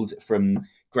pitfalls from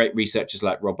great researchers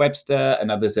like Rob Webster and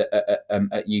others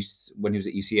when he was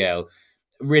at UCL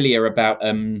really are about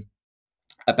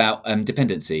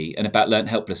dependency and about learnt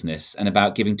helplessness and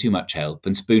about giving too much help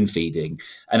and spoon feeding.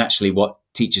 And actually what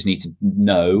teachers need to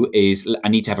know is I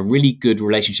need to have a really good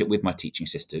relationship with my teaching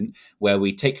assistant where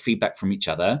we take feedback from each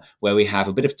other, where we have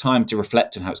a bit of time to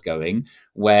reflect on how it's going,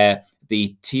 where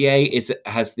the TA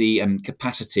has the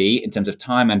capacity in terms of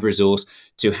time and resource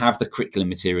to have the curriculum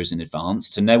materials in advance,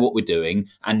 to know what we're doing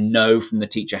and know from the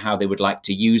teacher how they would like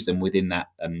to use them within that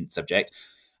subject.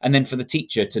 And then for the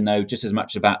teacher to know just as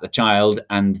much about the child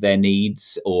and their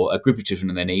needs, or a group of children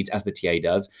and their needs, as the TA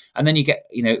does. And then you get,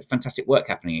 fantastic work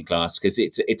happening in class because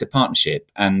it's a partnership,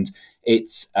 and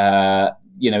it's,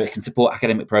 it can support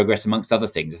academic progress amongst other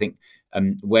things. I think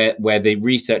where the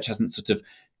research hasn't sort of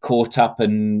caught up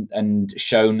and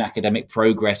shown academic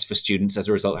progress for students as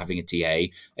a result of having a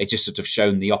TA, it's just sort of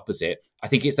shown the opposite. I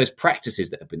think it's those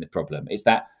practices that have been the problem. It's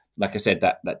that, like I said,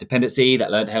 that dependency,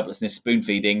 that learned helplessness, spoon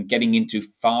feeding, getting into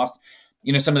fast.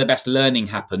 Some of the best learning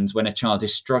happens when a child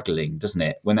is struggling, doesn't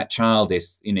it? When that child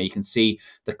is, you can see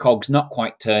the cogs not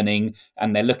quite turning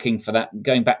and they're looking for that,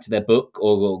 going back to their book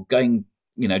or going,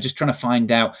 just trying to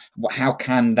find out how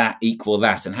can that equal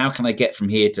that? And how can I get from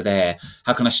here to there?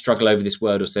 How can I struggle over this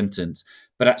word or sentence?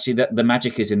 But actually the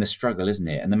magic is in the struggle, isn't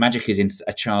it? And the magic is in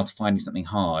a child finding something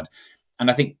hard. And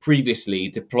I think previously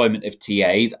deployment of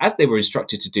TAs, as they were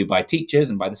instructed to do by teachers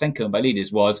and by the SENCO and by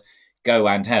leaders, was go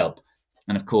and help.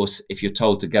 And of course, if you're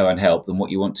told to go and help, then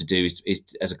what you want to do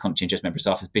is as a conscientious member of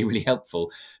staff, is be really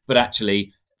helpful. But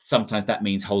actually, sometimes that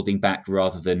means holding back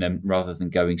rather than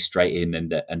going straight in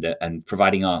and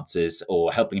providing answers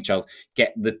or helping a child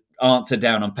get the answer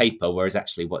down on paper. Whereas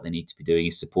actually, what they need to be doing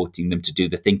is supporting them to do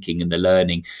the thinking and the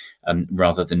learning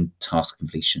rather than task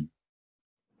completion.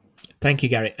 Thank you,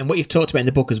 Gary. And what you've talked about in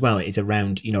the book as well is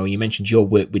around, you mentioned your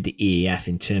work with the EEF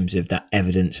in terms of that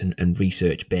evidence and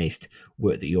research-based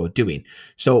work that you're doing.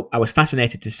 So I was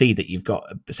fascinated to see that you've got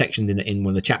a section in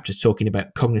one of the chapters talking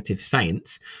about cognitive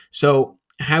science. So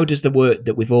how does the work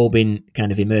that we've all been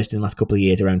kind of immersed in the last couple of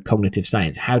years around cognitive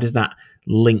science, how does that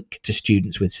link to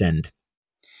students with SEND?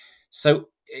 So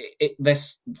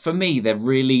for me, they're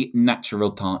really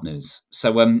natural partners.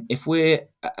 So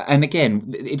and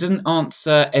again, it doesn't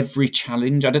answer every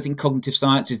challenge. I don't think cognitive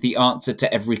science is the answer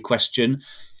to every question.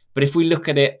 But if we look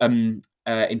at it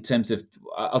in terms of,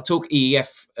 I'll talk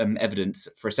EEF evidence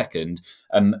for a second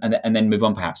and then move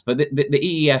on perhaps. But the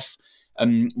EEF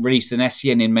released an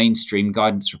SEN in mainstream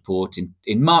guidance report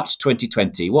in March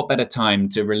 2020. What better time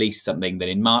to release something than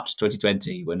in March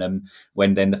 2020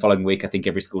 when then the following week I think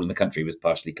every school in the country was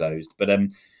partially closed. But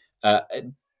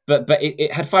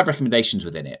it had 5 recommendations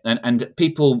within it, and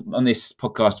people on this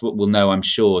podcast will know, I'm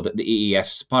sure, that the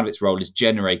EEF's part of its role is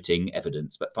generating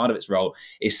evidence, but part of its role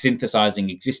is synthesizing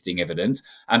existing evidence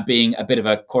and being a bit of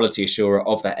a quality assurer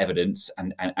of that evidence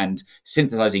and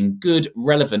synthesizing good,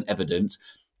 relevant evidence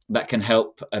that can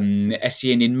help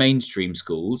SEN in mainstream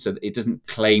schools, so that it doesn't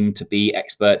claim to be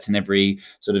experts in every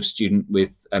sort of student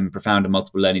with profound and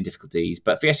multiple learning difficulties.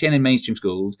 But for SEN in mainstream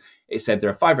schools, it said there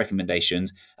are 5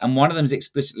 recommendations, and one of them is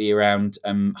explicitly around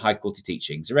high quality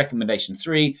teaching. So recommendation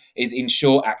 3 is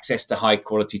ensure access to high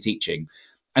quality teaching.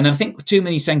 And then I think too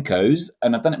many SENCOs,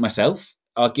 and I've done it myself,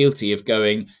 are guilty of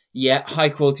going, yeah, high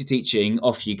quality teaching,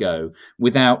 off you go,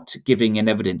 without giving an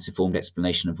evidence-informed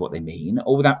explanation of what they mean,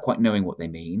 or without quite knowing what they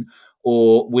mean,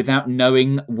 or without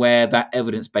knowing where that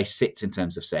evidence base sits in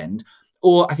terms of SEND.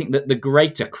 Or I think that the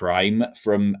greater crime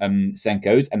from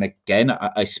SENCOs, and again,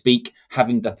 I speak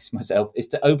having done this myself, is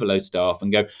to overload staff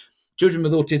and go, children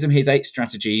with autism, here's 8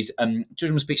 strategies.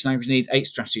 Children with speech and language needs, 8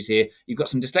 strategies here. You've got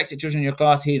some dyslexic children in your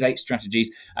class, here's 8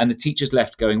 strategies. And the teacher's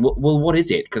left going, well, what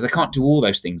is it? Because I can't do all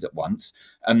those things at once.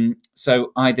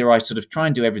 So either I sort of try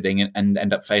and do everything and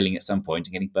end up failing at some point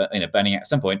and getting burning out at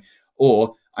some point,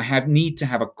 or I need to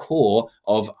have a core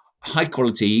of high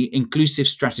quality, inclusive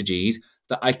strategies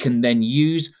that I can then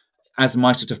use as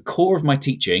my sort of core of my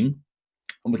teaching.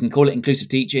 And we can call it inclusive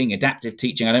teaching, adaptive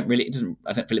teaching. I don't feel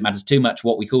it matters too much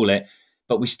what we call it,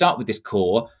 but we start with this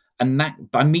core, and that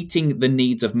by meeting the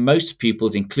needs of most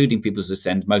pupils, including pupils with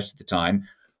SEND most of the time,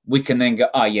 we can then go,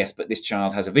 yes, but this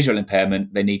child has a visual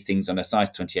impairment. They need things on a size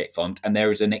 28 font. And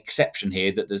there is an exception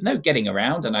here that there's no getting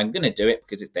around, and I'm going to do it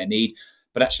because it's their need.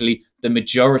 But actually, the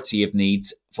majority of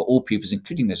needs for all pupils,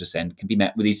 including those with SEND, can be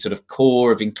met with these sort of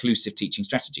core of inclusive teaching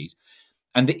strategies.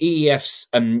 And the EEF's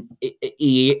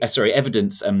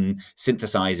evidence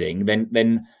synthesizing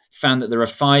then found that there are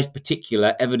 5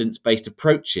 particular evidence-based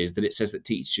approaches that it says that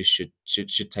teachers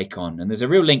should take on. And there's a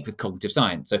real link with cognitive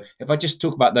science. So if I just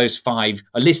talk about those 5,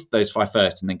 I list those 5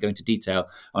 first and then go into detail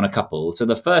on a couple. So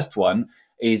the first one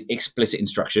is explicit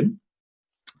instruction.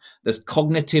 There's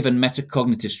cognitive and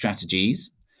metacognitive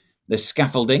strategies. There's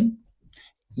scaffolding,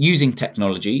 using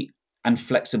technology, and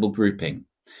flexible grouping.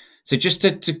 So just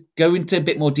to go into a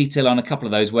bit more detail on a couple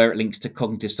of those where it links to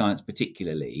cognitive science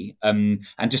particularly, and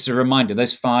just a reminder,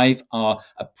 those 5 are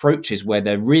approaches where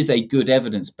there is a good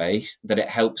evidence base that it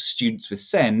helps students with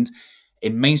SEND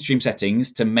in mainstream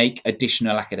settings to make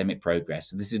additional academic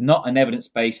progress. So this is not an evidence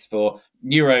base for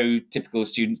neurotypical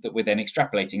students that we're then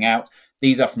extrapolating out.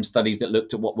 These are from studies that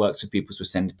looked at what works for pupils with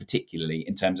SEND, particularly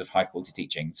in terms of high quality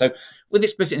teaching. So with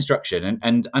explicit instruction,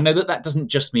 and I know that doesn't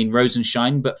just mean rose and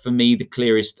shine, but for me, the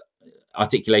clearest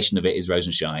articulation of it is rose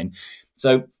and shine.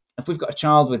 So if we've got a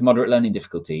child with moderate learning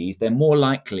difficulties, they're more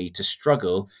likely to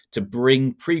struggle to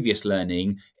bring previous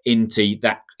learning into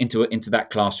that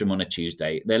classroom on a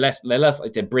Tuesday. They're less likely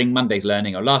to bring Monday's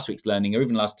learning or last week's learning or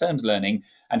even last term's learning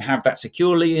and have that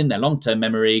securely in their long-term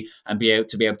memory and be able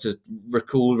to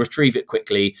retrieve it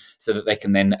quickly so that they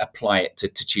can then apply it to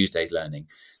Tuesday's learning.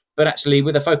 But actually,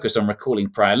 with a focus on recalling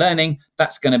prior learning,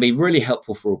 that's going to be really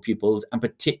helpful for all pupils and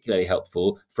particularly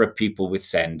helpful for a pupil with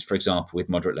SEND, for example, with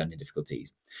moderate learning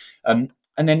difficulties. And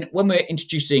then when we're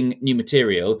introducing new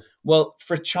material, well,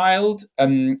 for a child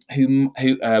who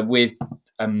with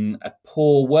a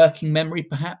poor working memory,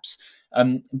 perhaps,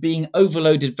 being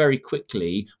overloaded very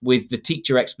quickly with the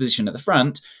teacher exposition at the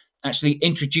front, actually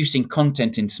introducing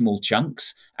content in small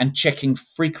chunks and checking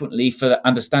frequently for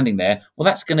understanding there, well,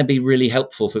 that's going to be really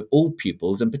helpful for all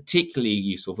pupils and particularly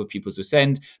useful for pupils with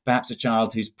SEND, perhaps a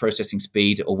child whose processing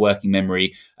speed or working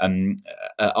memory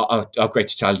are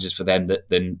greater challenges for them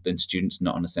than students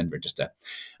not on a SEND register.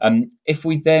 If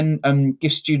we then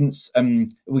give students,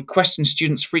 we question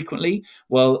students frequently,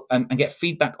 and get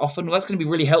feedback often, well, that's going to be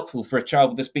really helpful for a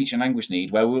child with a speech and language need,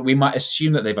 where we might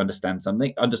assume that they've understood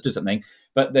something,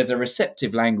 but there's a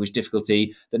receptive language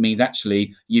difficulty that means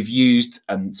actually you've used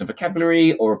some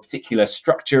vocabulary or a particular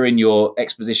structure in your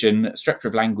exposition, structure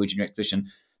of language in your exposition,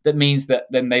 that means that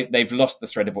then they've lost the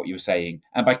thread of what you were saying.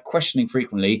 And by questioning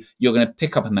frequently, you're going to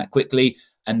pick up on that quickly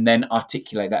and then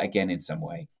articulate that again in some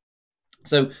way.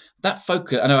 So that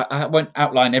focus, I know I won't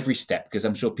outline every step because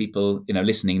I'm sure people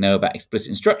listening know about explicit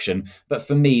instruction, but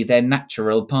for me, they're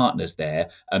natural partners there.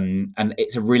 And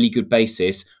it's a really good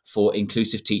basis for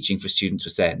inclusive teaching for students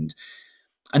with SEND.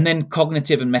 And then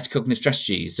cognitive and metacognitive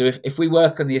strategies. So if we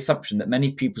work on the assumption that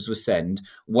many pupils with SEND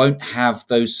won't have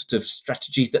those sort of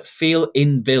strategies that feel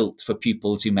inbuilt for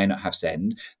pupils who may not have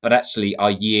SEND, but actually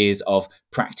are years of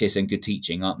practice and good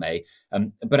teaching, aren't they?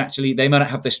 But actually they might not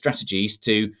have the strategies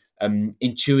to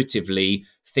intuitively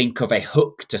think of a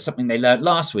hook to something they learned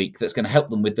last week that's going to help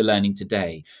them with the learning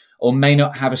today, or may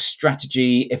not have a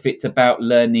strategy if it's about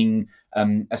learning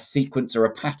a sequence or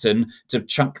a pattern to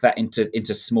chunk that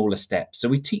into smaller steps. So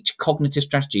we teach cognitive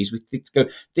strategies. We go,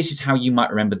 this is how you might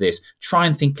remember this. Try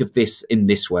and think of this in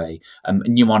this way.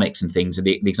 Mnemonics and things are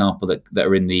the example that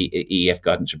are in the EEF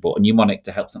guidance report. A mnemonic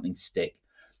to help something stick.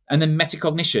 And then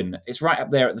metacognition, it's right up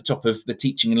there at the top of the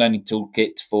teaching and learning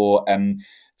toolkit for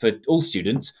all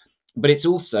students, but it's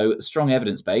also a strong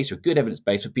evidence base or good evidence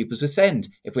base for pupils with SEND.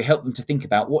 If we help them to think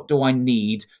about what do I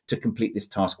need to complete this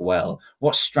task well,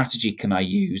 what strategy can I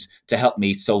use to help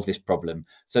me solve this problem?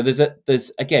 So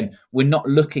there's again, we're not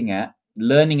looking at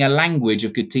learning a language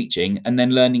of good teaching and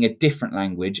then learning a different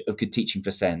language of good teaching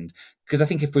for SEND. Because I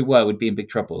think if we were, we'd be in big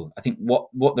trouble. I think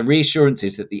what the reassurance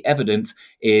is that the evidence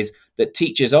is that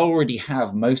teachers already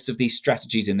have most of these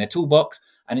strategies in their toolbox,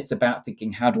 and it's about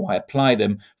thinking, how do I apply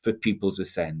them for pupils with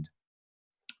SEND?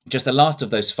 just the last of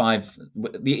those 5,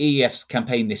 the EEF's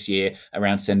campaign this year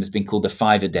around SEND has been called the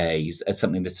 5-a-days, as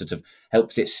something that sort of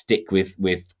helps it stick with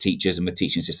teachers and with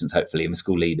teaching assistants, hopefully, and with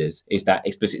school leaders, is that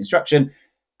explicit instruction,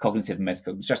 cognitive and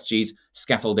metacognitive strategies,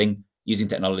 scaffolding, using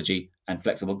technology, and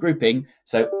flexible grouping.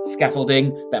 So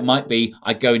scaffolding, that might be,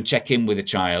 I go and check in with a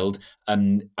child.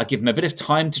 I give them a bit of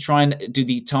time to try and do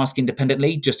the task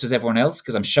independently, just as everyone else,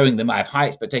 because I'm showing them, I have high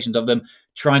expectations of them.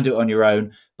 Try and do it on your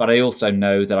own. But I also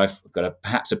know that I've got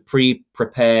perhaps a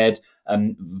pre-prepared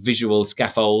visual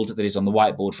scaffold that is on the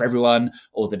whiteboard for everyone,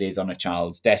 or that is on a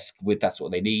child's desk with that's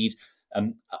what they need.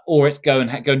 Or it's go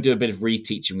and do a bit of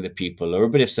reteaching with a pupil, or a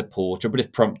bit of support, or a bit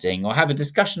of prompting, or have a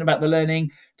discussion about the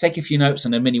learning, take a few notes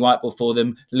on a mini whiteboard for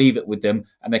them, leave it with them,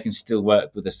 and they can still work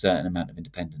with a certain amount of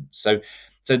independence.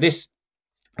 So this,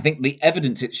 I think the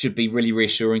evidence, it should be really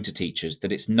reassuring to teachers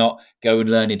that it's not go and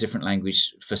learn a different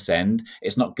language for SEND.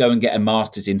 It's not go and get a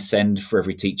master's in SEND for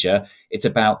every teacher. It's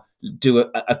about do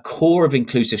a core of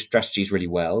inclusive strategies really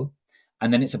well.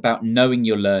 And then it's about knowing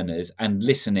your learners and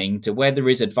listening to where there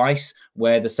is advice,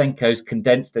 where the SENCO's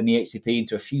condensed an EHCP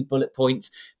into a few bullet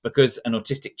points because an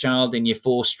autistic child in year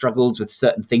 4 struggles with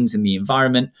certain things in the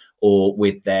environment, or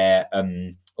with their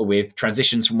or with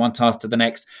transitions from one task to the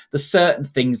next. There's certain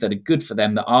things that are good for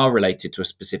them that are related to a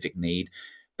specific need,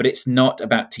 but it's not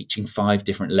about teaching 5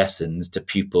 different lessons to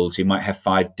pupils who might have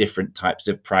 5 different types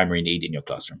of primary need in your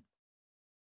classroom.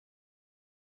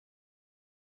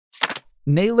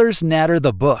 Naylor's Natter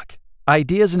the Book.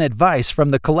 Ideas and advice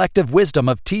from the collective wisdom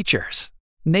of teachers.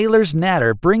 Naylor's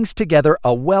Natter brings together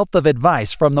a wealth of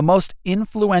advice from the most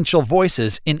influential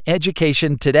voices in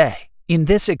education today. In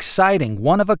this exciting,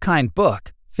 one-of-a-kind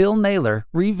book, Phil Naylor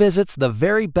revisits the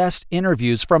very best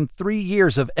interviews from 3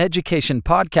 years of education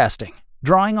podcasting,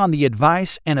 drawing on the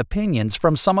advice and opinions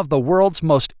from some of the world's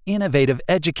most innovative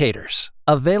educators.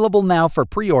 Available now for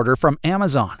pre-order from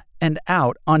Amazon and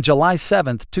out on July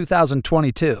 7th,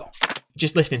 2022.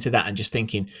 Just listening to that and just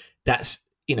thinking, that's,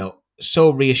 so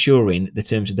reassuring in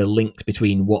terms of the links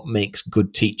between what makes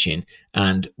good teaching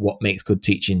and what makes good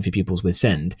teaching for pupils with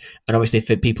SEND. And obviously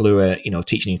for people who are,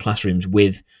 teaching in classrooms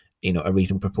with, a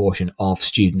reasonable proportion of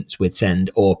students with SEND,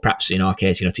 or perhaps in our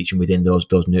case, teaching within those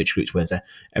nurture groups where there's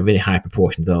a really high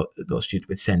proportion of those students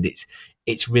with SEND.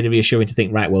 It's really reassuring to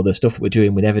think, right, well, the stuff that we're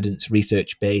doing with evidence,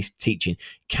 research-based teaching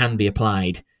can be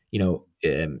applied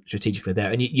strategically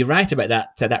there. And you're right about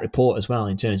that report as well,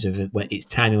 in terms of when its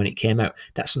timing when it came out.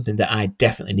 That's something that I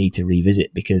definitely need to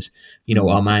revisit, because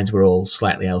our minds were all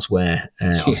slightly elsewhere,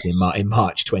 obviously in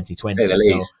March 2020.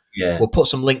 So we'll put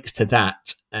some links to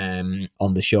that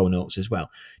on the show notes as well.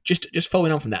 Just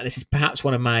following on from that, this is perhaps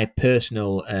one of my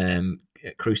personal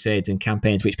crusades and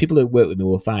campaigns, which people who work with me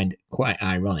will find quite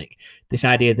ironic. This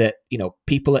idea that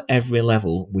people at every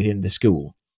level within the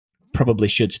school probably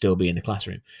should still be in the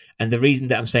classroom. And the reason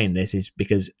that I'm saying this is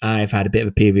because I've had a bit of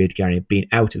a period, Gary, being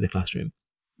out of the classroom,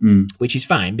 which is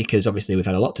fine, because obviously we've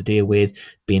had a lot to deal with,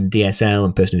 being DSL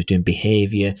and person who's doing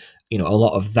behaviour. A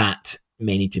lot of that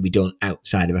may need to be done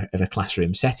outside of a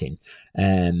classroom setting.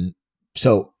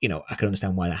 So, I can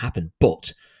understand why that happened.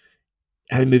 But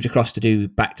having moved across to do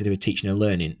with teaching and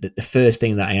learning, the first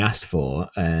thing that I asked for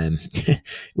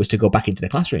was to go back into the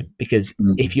classroom, because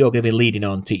if you're going to be leading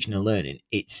on teaching and learning,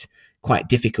 it's quite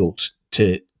difficult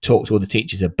to talk to other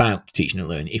teachers about teaching and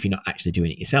learning if you're not actually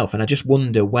doing it yourself. And I just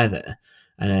wonder whether,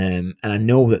 and I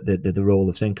know that the role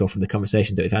of SENCO from the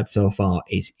conversations that we've had so far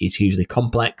is hugely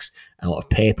complex, a lot of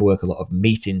paperwork, a lot of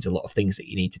meetings, a lot of things that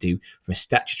you need to do from a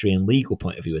statutory and legal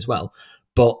point of view as well.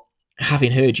 But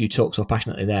having heard you talk so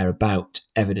passionately there about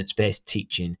evidence-based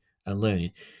teaching and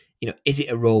learning, is it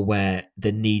a role where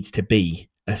there needs to be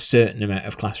a certain amount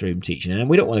of classroom teaching? And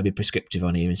we don't want to be prescriptive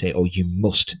on here and say, oh, you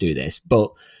must do this,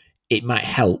 but it might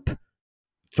help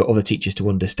for other teachers to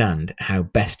understand how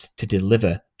best to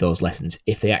deliver those lessons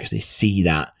if they actually see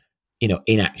that,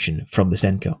 in action from the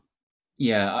SENCO.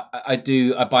 Yeah, I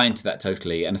do. I buy into that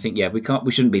totally, and I think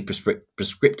we shouldn't be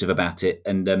prescriptive about it.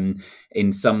 And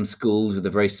in some schools with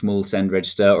a very small SEND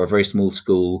register, or a very small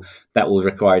school, that will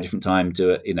require a different time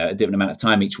to a different amount of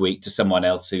time each week to someone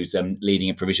else who's leading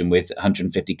a provision with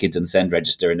 150 kids on the SEND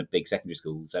register in a big secondary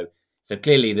school. So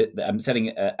clearly, that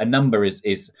setting a number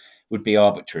would be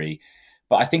arbitrary.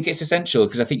 But I think it's essential,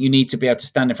 because I think you need to be able to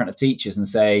stand in front of teachers and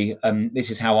say, this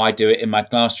is how I do it in my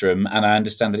classroom, and I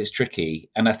understand that it's tricky.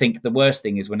 And I think the worst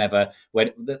thing is when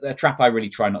the trap I really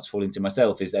try not to fall into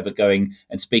myself is ever going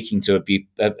and speaking to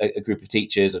a group of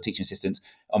teachers or teaching assistants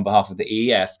on behalf of the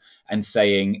EEF and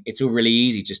saying, it's all really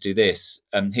easy, just do this.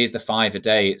 Here's the 5 a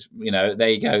day. It's, there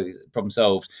you go, problem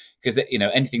solved. because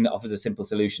anything that offers a simple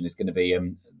solution is going to be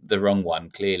the wrong one,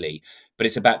 clearly. But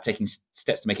it's about taking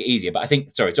steps to make it easier. But I think,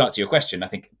 sorry, to answer your question, I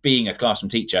think being a classroom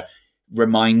teacher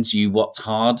reminds you what's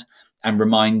hard and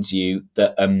reminds you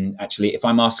that actually, if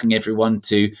I'm asking everyone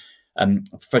to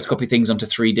photocopy things onto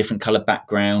 3 different color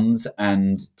backgrounds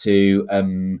and to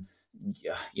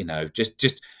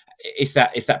just it's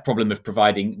that problem of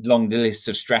providing long lists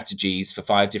of strategies for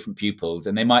 5 different pupils,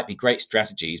 and they might be great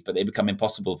strategies, but they become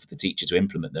impossible for the teacher to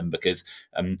implement them because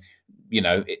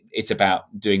it's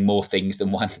about doing more things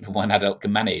than one adult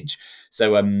can manage.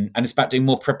 So and it's about doing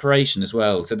more preparation as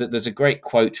well. So there's a great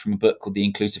quote from a book called The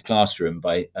Inclusive Classroom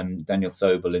by Daniel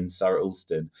Sobel and Sarah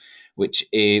Alston, which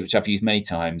I've used many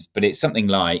times, but it's something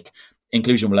like,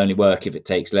 inclusion will only work if it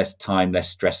takes less time, less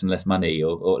stress, and less money,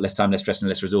 or less time, less stress, and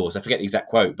less resource. I forget the exact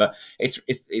quote, but it's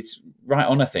right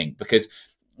on, I think, because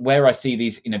where I see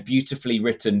these beautifully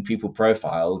written pupil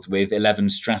profiles with 11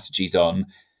 strategies on,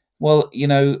 well,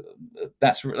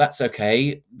 that's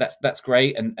okay, that's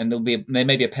great, and there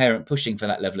may be a parent pushing for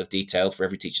that level of detail for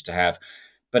every teacher to have.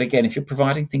 But again, if you're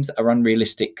providing things that are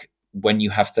unrealistic when you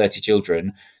have 30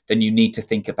 children, then you need to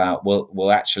think about,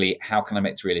 well, actually, how can I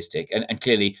make this realistic? And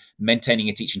clearly, maintaining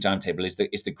a teaching timetable is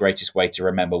the greatest way to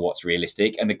remember what's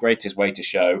realistic, and the greatest way to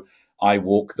show I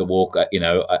walk the walk.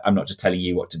 I'm not just telling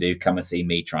you what to do. Come and see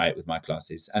me try it with my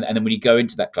classes. And then when you go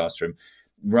into that classroom,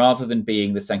 rather than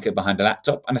being the Senko behind a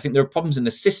laptop, and I think there are problems in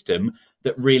the system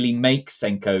that really make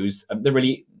Senkos, they're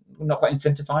really not quite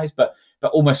incentivized, but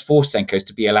almost force Senkos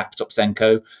to be a laptop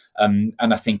Senko. And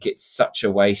I think it's such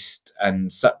a waste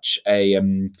and such a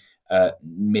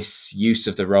misuse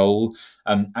of the role.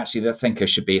 Actually, the Senko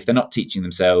should be, if they're not teaching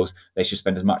themselves, they should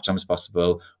spend as much time as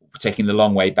possible taking the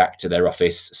long way back to their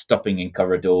office, stopping in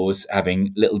corridors,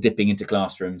 having little dipping into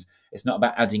classrooms. It's not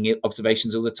about adding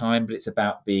observations all the time, but it's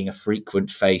about being a frequent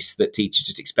face that teachers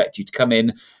just expect you to come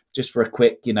in just for a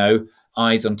quick,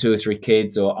 eyes on 2 or 3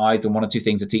 kids, or eyes on 1 or 2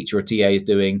 things a teacher or TA is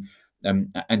doing.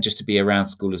 And just to be around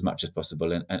school as much as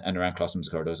possible and around classrooms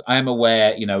and corridors. I am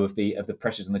aware, of the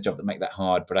pressures on the job that make that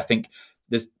hard, but I think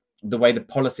the way the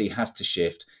policy has to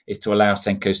shift is to allow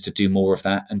Senkos to do more of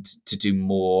that and to do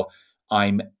more.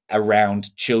 I'm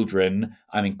around children,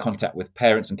 I'm in contact with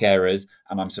parents and carers,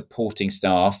 and I'm supporting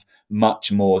staff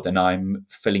much more than I'm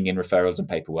filling in referrals and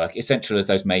paperwork, essential as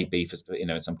those may be for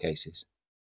in some cases.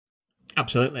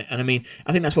 Absolutely. And I mean,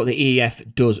 I think that's what the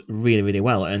EEF does really, really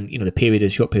well. And, the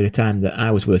short period of time that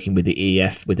I was working with the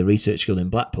EEF, with the research school in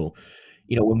Blackpool,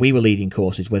 when we were leading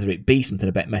courses, whether it be something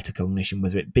about metacognition,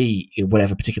 whether it be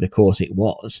whatever particular course it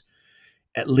was,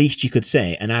 at least you could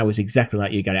say, and I was exactly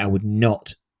like you, Gary, I would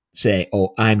not say,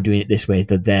 oh, I'm doing it this way,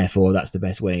 so therefore that's the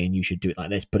best way and you should do it like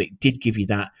this. But it did give you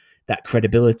that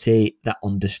credibility, that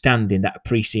understanding, that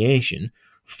appreciation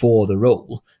for the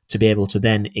role to be able to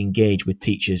then engage with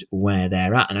teachers where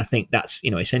they're at. And I think that's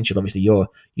essential. Obviously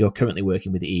you're currently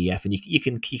working with the EEF, and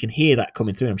you can hear that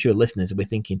coming through. I'm sure listeners will be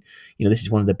thinking, this is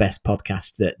one of the best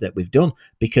podcasts that we've done,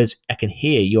 because I can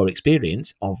hear your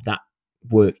experience of that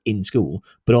work in school,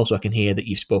 but also I can hear that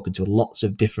you've spoken to lots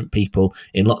of different people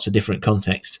in lots of different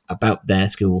contexts about their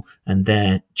school and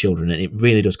their children, and it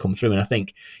really does come through. And I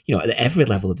think at every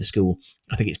level of the school,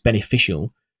 I think it's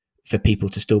beneficial for people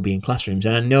to still be in classrooms.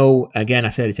 And I know, again, I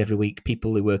say this every week,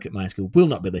 people who work at my school will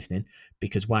not be listening,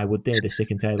 because why would they? They're sick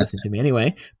and tired of listening to me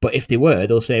anyway. But if they were,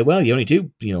 they'll say, well, you only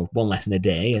do 1 lesson a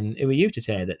day, and who are you to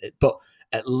say that? But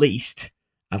at least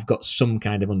I've got some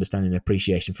kind of understanding and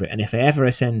appreciation for it. And if I ever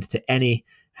ascend to any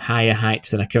higher heights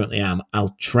than I currently am,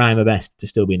 I'll try my best to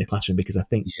still be in the classroom, because I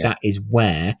think that is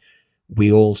where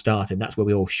we all start, and that's where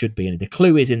we all should be. And the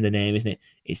clue is in the name, isn't it?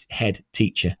 It's head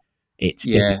teacher. It's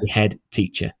deputy head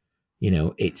teacher.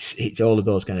 It's all of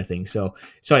those kind of things. So,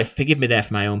 sorry, forgive me there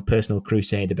for my own personal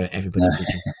crusade about everybody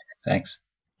teaching. Thanks.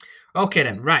 Okay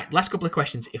then, right. Last couple of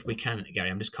questions, if we can, Gary.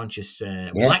 I'm just conscious.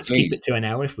 We like to keep it to an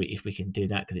hour if we can do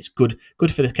that, because it's good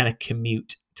for the kind of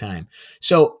commute time.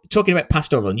 So, talking about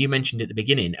pastoral, and you mentioned at the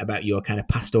beginning about your kind of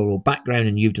pastoral background,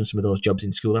 and you've done some of those jobs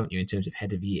in school, haven't you, in terms of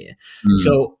head of year?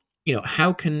 So,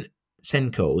 how can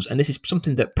Senkos, and this is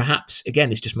something that perhaps,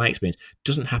 again, it's just my experience,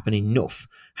 doesn't happen enough.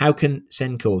 How can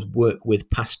Senkos work with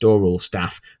pastoral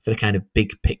staff for the kind of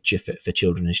big picture for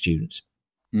children and students?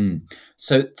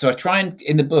 So I try and,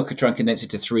 in the book, I try and condense it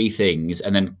to 3 things,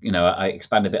 and then, I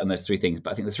expand a bit on those 3 things.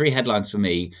 But I think the 3 headlines for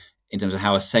me, in terms of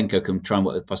how a Senko can try and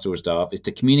work with pastoral staff, is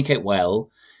to communicate well,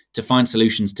 to find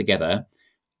solutions together,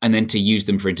 and then to use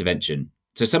them for intervention.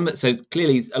 So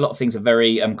clearly a lot of things are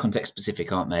very context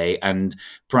specific, aren't they? And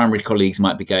primary colleagues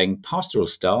might be going, pastoral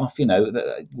staff,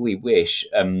 we wish.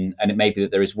 And it may be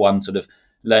that there is one sort of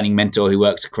learning mentor who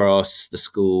works across the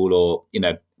school, or,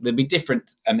 there'll be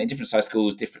different, in different size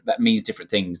schools, that means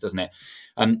different things, doesn't it?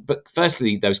 But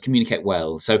firstly, those communicate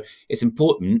well. So it's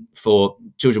important for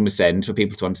children with SEND for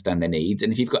people to understand their needs.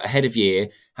 And if you've got a head of year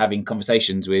having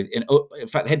conversations with, in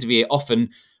fact, the heads of year often,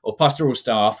 or pastoral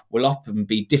staff will often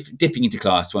be dipping into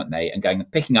class, won't they, and going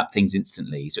and picking up things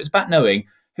instantly. So it's about knowing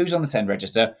who's on the SEND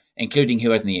register, including who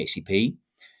has an EHCP.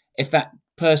 If that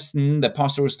person, the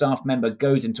pastoral staff member,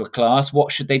 goes into a class,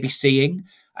 what should they be seeing?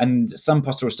 And some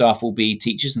pastoral staff will be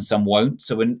teachers and some won't.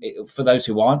 So for those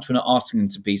who aren't, we're not asking them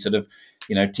to be sort of,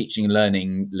 teaching and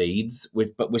learning leads,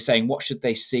 but we're saying what should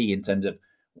they see in terms of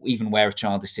even where a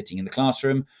child is sitting in the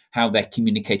classroom, how they're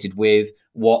communicated with,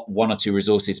 what one or two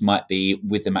resources might be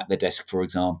with them at their desk, for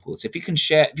example. So if you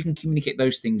can communicate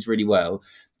those things really well,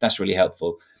 that's really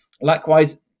helpful.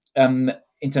 Likewise, in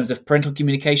terms of parental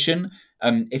communication,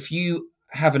 if you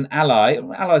have an ally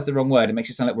is the wrong word. It makes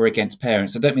it sound like we're against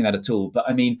parents. I don't mean that at all. But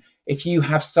I mean, if you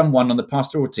have someone on the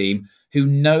pastoral team who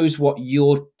knows what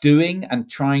you're doing and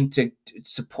trying to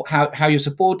support, how you're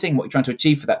supporting, what you're trying to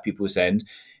achieve for that pupil with SEND,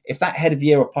 if that head of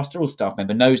year or pastoral staff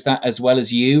member knows that as well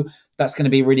as you, that's going to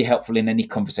be really helpful in any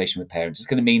conversation with parents. It's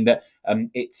going to mean that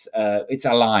it's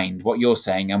aligned, what you're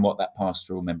saying and what that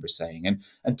pastoral member is saying.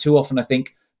 And too often, I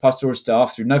think pastoral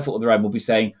staff, through no fault of their own, will be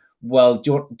saying, well,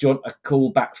 do you want a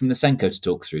call back from the SENCO to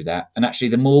talk through that? And actually,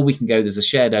 the more we can go, there's a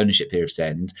shared ownership here of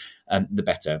SEND, the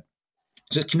better.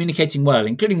 So it's communicating well,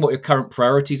 including what your current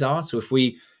priorities are. So if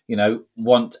we,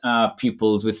 want our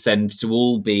pupils with SEND to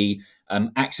all be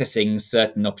accessing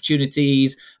certain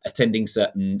opportunities, attending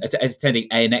an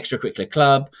extracurricular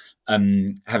club,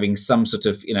 having some sort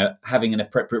of, having an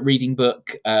appropriate reading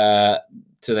book to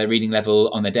their reading level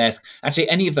on their desk, actually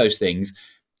any of those things,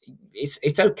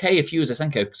 it's okay if you as a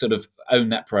SENCO sort of own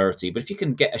that priority, but if you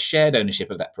can get a shared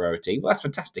ownership of that priority, well, that's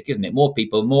fantastic, isn't it? More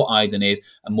people, more eyes and ears,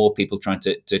 and more people trying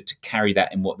to carry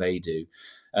that in what they do.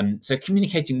 So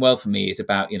communicating well for me is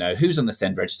about, who's on the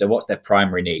SEND register, what's their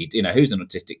primary need, who's an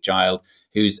autistic child,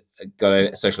 who's got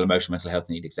a social, emotional, mental health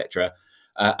need, etc.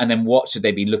 And then what should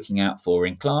they be looking out for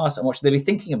in class, and what should they be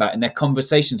thinking about in their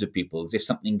conversations with pupils if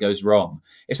something goes wrong?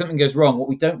 If something goes wrong, what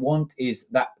we don't want is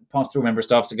that pastoral member of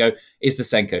staff to go, is the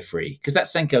SENCO free? Because that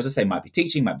SENCO, as I say, might be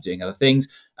teaching, might be doing other things,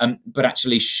 but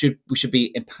actually we should be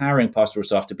empowering pastoral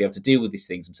staff to be able to deal with these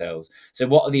things themselves. So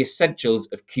what are the essentials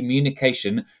of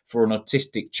communication for an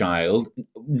autistic child,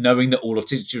 knowing that all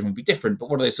autistic children will be different, but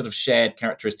what are those sort of shared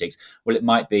characteristics? Well, it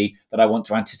might be that I want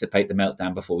to anticipate the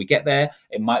meltdown before we get there.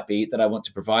 It might be that I want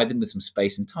to provide them with some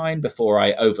space and time before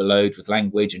I overload with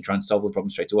language and try and solve the problem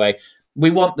straight away. We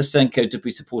want the SENCO to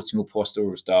be supporting all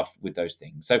pastoral staff with those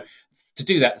things. So to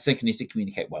do that, the SENCO needs to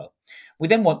communicate well. We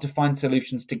then want to find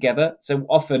solutions together. So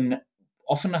often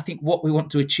I think what we want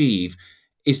to achieve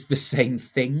is the same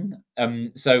thing.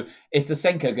 So if the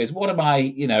SENCO goes, what do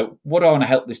I want to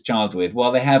help this child with?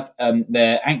 Well,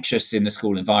 they're anxious in the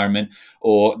school environment,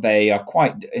 or they are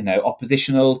quite,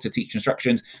 oppositional to teacher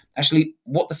instructions. Actually,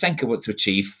 what the SENCO wants to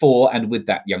achieve for and with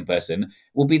that young person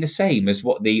will be the same as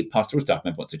what the pastoral staff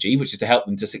member wants to achieve, which is to help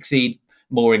them to succeed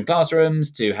more in classrooms,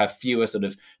 to have fewer sort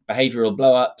of behavioural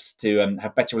blow-ups, to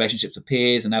have better relationships with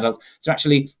peers and adults. So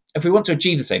actually, if we want to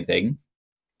achieve the same thing,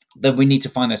 then we need to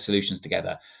find those solutions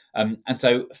together. And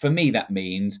so for me, that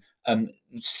means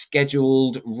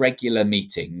scheduled regular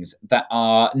meetings that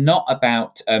are not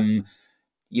about,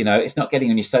 it's not getting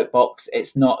on your soapbox.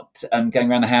 It's not going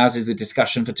around the houses with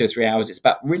discussion for 2 or 3 hours. It's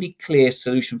about really clear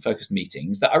solution-focused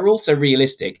meetings that are also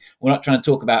realistic. We're not trying to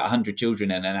talk about 100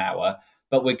 children in an hour,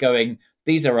 but we're going,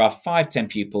 these are our 5-10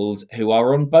 pupils who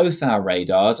are on both our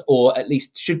radars, or at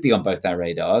least should be on both our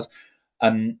radars.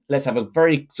 Let's have a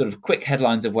very sort of quick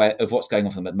headlines of what's going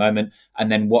on for them at the moment,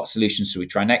 and then what solutions should we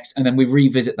try next, and then we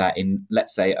revisit that in,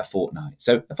 let's say, a fortnight.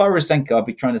 So if I were a SENCO, I'd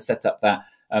be trying to set up that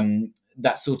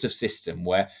that sort of system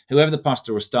where whoever the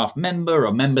pastoral staff member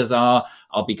or members are,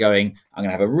 I'll be going, I'm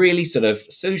going to have a really sort of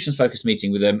solutions-focused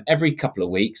meeting with them every couple of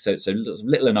weeks, so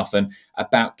little and often,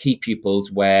 about key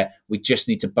pupils where we just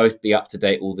need to both be up to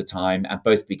date all the time and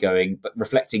both be going, but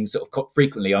reflecting sort of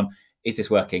frequently on, is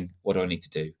this working? What do I need to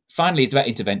do? Finally, it's about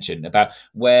intervention, about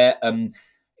where,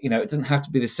 it doesn't have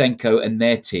to be the SENCO and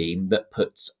their team that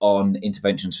puts on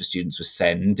interventions for students with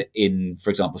SEND in, for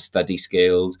example, study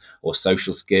skills or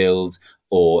social skills.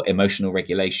 or emotional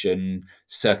regulation,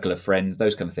 circle of friends,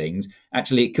 those kind of things.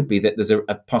 Actually, it could be that there's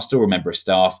a pastoral member of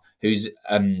staff who's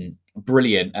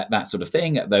brilliant at that sort of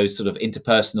thing, at those sort of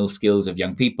interpersonal skills of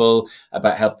young people,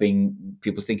 about helping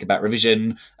people think about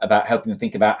revision, about helping them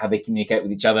think about how they communicate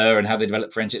with each other and how they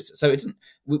develop friendships. So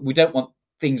we don't want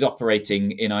things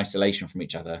operating in isolation from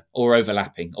each other or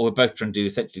overlapping, or we're both trying to do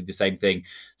essentially the same thing.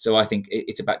 So I think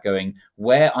it's about going,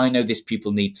 where I know this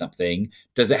pupil needs something,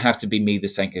 does it have to be me, the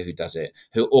SENCO, who does it?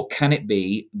 Or can it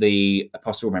be the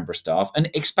pastoral member of staff?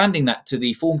 And expanding that to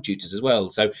the form tutors as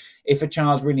well. So if a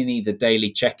child really needs a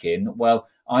daily check-in, well,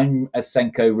 I'm as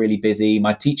SENCO really busy,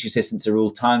 my teaching assistants are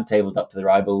all timetabled up to their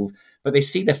eyeballs, but they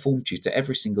see their form tutor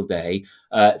every single day.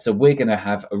 So we're going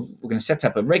to set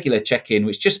up a regular check-in,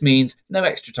 which just means no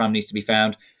extra time needs to be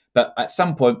found. But at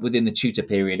some point within the tutor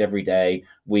period every day,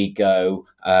 we go,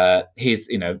 here's,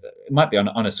 it might be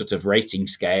on a sort of rating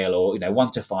scale, or,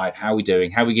 1 to 5, how are we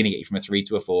doing? How are we going to get you from a 3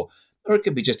 to a 4? Or it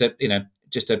could be just a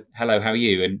hello, how are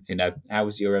you? And,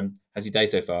 how's your day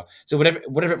so far? So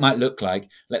whatever it might look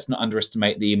like, let's not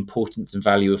underestimate the importance and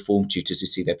value of form tutors who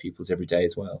see their pupils every day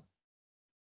as well.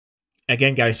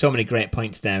 Again, Gary, so many great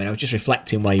points there. And I was just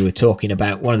reflecting while you were talking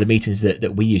about one of the meetings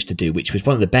that we used to do, which was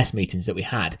one of the best meetings that we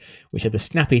had, which had the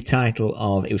snappy title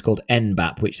of, it was called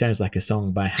NBAP, which sounds like a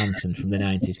song by Hanson from the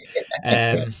 90s.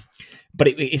 But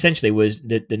it essentially was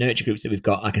the nurture groups that we've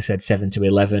got, like I said, 7 to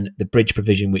 11, the bridge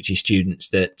provision, which is students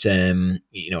that,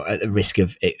 at the risk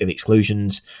of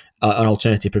exclusions, an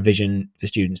alternative provision for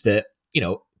students that,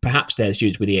 perhaps they're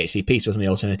students with EHCP, so some of the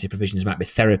alternative provisions might be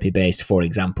therapy-based, for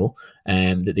example,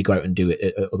 that they go out and do it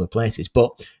at other places.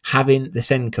 But having the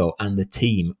SENCO and the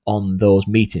team on those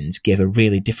meetings gave a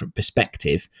really different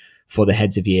perspective for the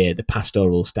heads of year, the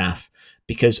pastoral staff,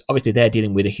 because obviously they're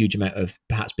dealing with a huge amount of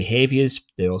perhaps behaviours.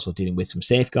 They're also dealing with some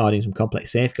safeguarding, some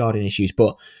complex safeguarding issues,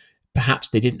 but perhaps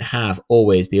they didn't have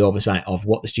always the oversight of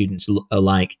what the students are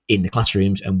like in the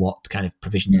classrooms and what kind of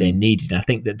provisions they needed. And I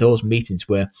think that those meetings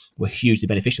were hugely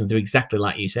beneficial. And they're exactly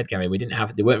like you said, Gary.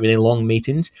 They weren't really long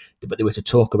meetings, but they were to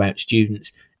talk about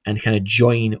students and kind of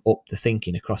join up the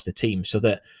thinking across the team, so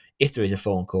that if there is a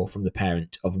phone call from the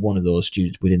parent of one of those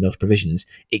students within those provisions,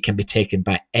 it can be taken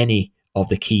by any of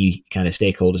the key kind of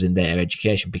stakeholders in their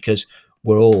education, because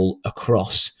we're all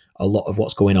across a lot of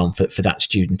what's going on for that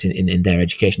student in their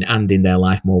education and in their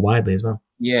life more widely as well.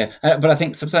 Yeah, but I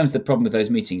think sometimes the problem with those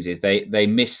meetings is they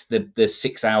miss the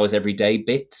 6 hours every day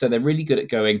bit. So they're really good at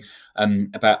going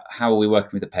about how are we working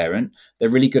with the parent. They're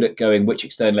really good at going which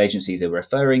external agencies are we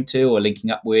referring to or linking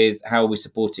up with, how are we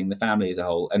supporting the family as a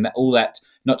whole, and all that,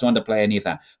 not to underplay any of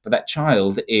that. But that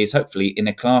child is hopefully in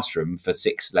a classroom for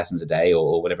 6 lessons a day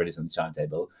or whatever it is on the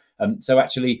timetable. So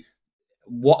actually,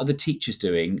 what are the teachers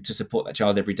doing to support that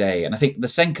child every day? And I think the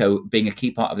SENCO, being a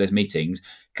key part of those meetings,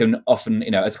 can often,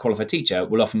 as a qualified teacher,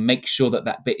 will often make sure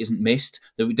that bit isn't missed,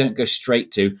 that we don't go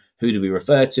straight to who do we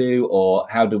refer to or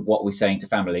what we're saying to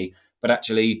family, but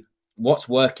actually what's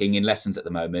working in lessons at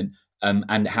the moment,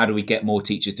 and how do we get more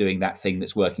teachers doing that thing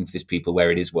that's working for this pupil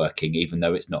where it is working, even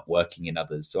though it's not working in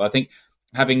others. So I think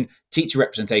having teacher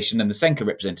representation and the SENCO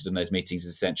represented in those meetings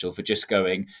is essential for just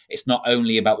going, it's not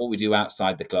only about what we do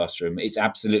outside the classroom, it's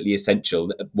absolutely essential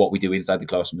that what we do inside the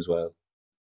classroom as well.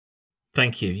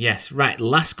 Thank you. Yes. Right.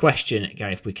 Last question,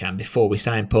 Gary, if we can, before we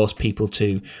signpost people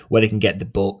to where they can get the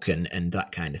book and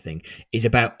that kind of thing, is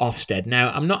about Ofsted. Now,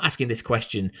 I'm not asking this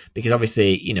question because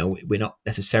obviously, we're not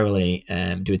necessarily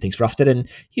doing things for Ofsted, and,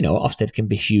 Ofsted can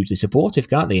be hugely supportive,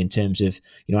 can't they, in terms of,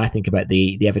 I think about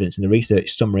the evidence and the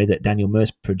research summary that Daniel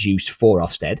Merce produced for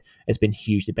Ofsted has been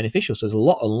hugely beneficial. So there's a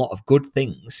lot of good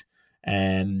things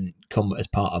come as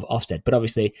part of Ofsted. But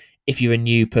obviously, if you're a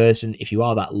new person, if you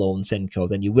are that lone SENCO,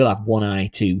 then you will have one eye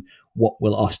to what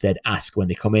will Ofsted ask when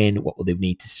they come in, what will they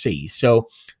need to see. So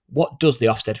what does the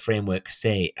Ofsted framework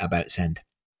say about SEND?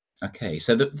 Okay,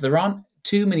 so there aren't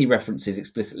too many references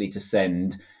explicitly to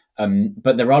SEND,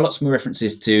 but there are lots more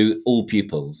references to all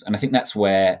pupils. And I think that's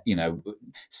where,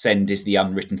 SEND is the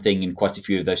unwritten thing in quite a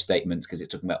few of those statements, because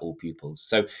it's talking about all pupils.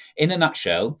 So in a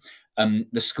nutshell,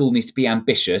 the school needs to be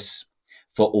ambitious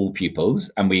for all pupils.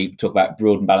 And we talk about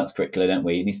broad and balanced curricula, don't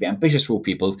we? It needs to be ambitious for all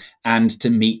pupils and to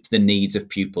meet the needs of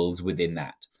pupils within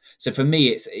that. So for me,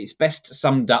 it's best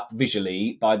summed up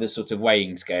visually by the sort of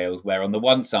weighing scales, where on the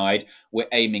one side, we're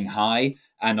aiming high,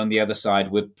 and on the other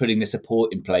side, we're putting the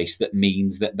support in place that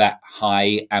means that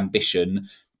high ambition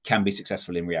can be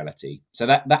successful in reality. So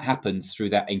that happens through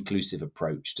that inclusive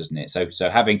approach, doesn't it? So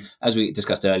having, as we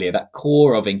discussed earlier, that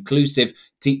core of inclusive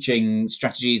teaching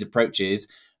strategies, approaches,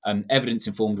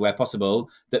 evidence-informed where possible,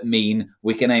 that mean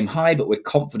we can aim high, but we're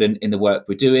confident in the work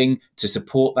we're doing to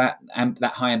support that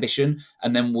high ambition.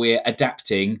 And then we're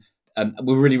adapting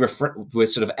we're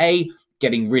sort of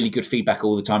getting really good feedback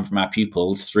all the time from our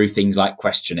pupils through things like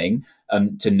questioning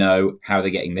to know how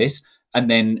they're getting this, and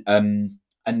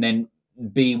then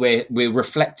B, we're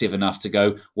reflective enough to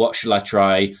go, what shall I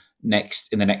try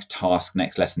next in the next task,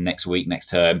 next lesson, next week, next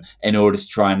term, in order to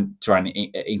try and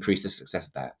increase the success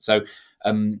of that. So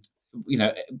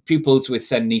pupils with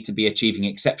SEND need to be achieving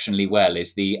exceptionally well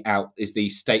is the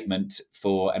statement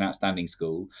for an outstanding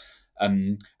school.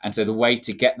 And so the way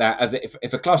to get that,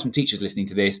 if a classroom teacher is listening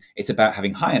to this, it's about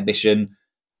having high ambition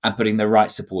and putting the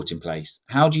right support in place.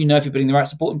 How do you know if you're putting the right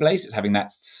support in place? It's having that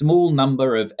small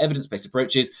number of evidence-based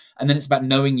approaches, and then it's about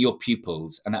knowing your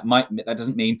pupils. And that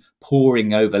doesn't mean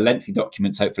poring over lengthy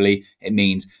documents, hopefully. It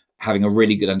means having a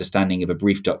really good understanding of a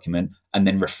brief document and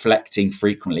then reflecting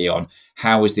frequently on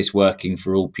how is this working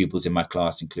for all pupils in my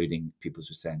class, including pupils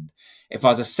with SEND. If I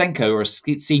was a SENCO or a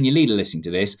senior leader listening to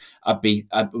this,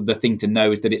 the thing to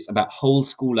know is that it's about whole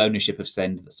school ownership of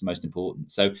SEND that's the most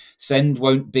important. So SEND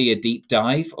won't be a deep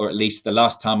dive, or at least the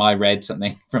last time I read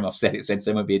something from Ofsted, it said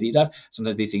SEND won't be a deep dive.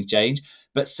 Sometimes these things change,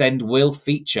 but SEND will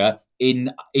feature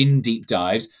in deep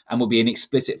dives and will be an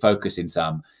explicit focus in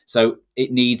some. So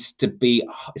it needs to be,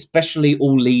 especially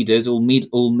all leaders, all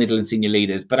middle and senior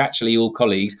leaders, but actually all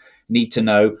colleagues need to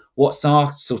know what's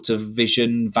our sort of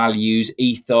vision, values,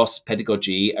 ethos,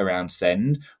 pedagogy around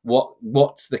SEND.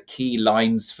 What's the key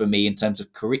lines for me in terms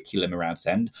of curriculum around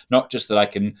SEND? Not just that I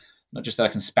can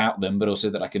spout them, but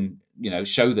also that I can,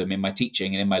 show them in my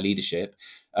teaching and in my leadership.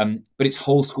 But it's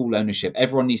whole school ownership.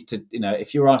 Everyone needs to,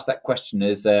 if you're asked that question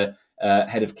as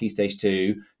head of Key Stage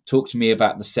 2, talk to me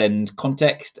about the SEND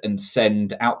context and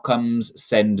SEND outcomes,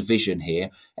 SEND vision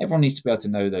here. Everyone needs to be able to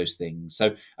know those things.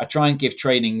 So I try and give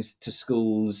trainings to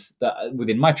schools that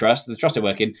within my trust, the trust I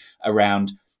work in,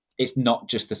 around it's not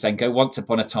just the SENCO. Once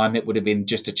upon a time, it would have been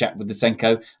just a chat with the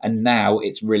SENCO, and now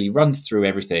it's really runs through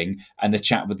everything. And the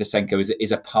chat with the SENCO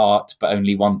is a part, but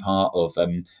only one part of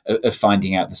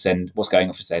finding out the SEND, what's going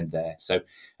on for SEND there. So,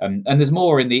 and there's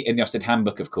more in the Ofsted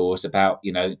handbook, of course, about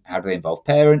how do they involve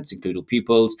parents, include all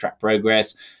pupils, track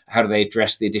progress, how do they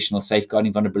address the additional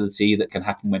safeguarding vulnerability that can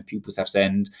happen when pupils have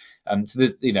SEND. So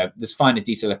there's finer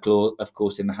detail, of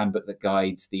course, in the handbook that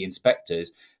guides the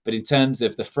inspectors. But in terms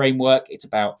of the framework, it's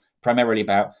primarily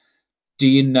about, do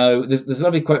you know, there's a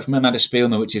lovely quote from Amanda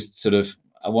Spielman, which is sort of,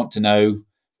 I want to know,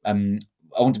 I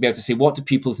want to be able to see, what do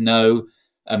pupils know?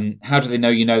 How do they know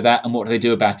you know that? And what do they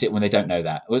do about it when they don't know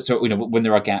that? So, when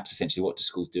there are gaps, essentially, what do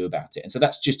schools do about it? And so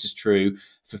that's just as true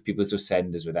for pupils with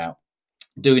SEND as without.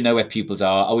 Do we know where pupils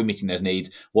are? Are we meeting those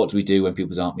needs? What do we do when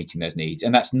pupils aren't meeting those needs?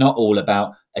 And that's not all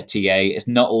about a TA. It's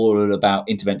not all about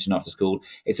intervention after school.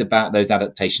 It's about those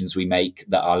adaptations we make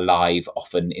that are live,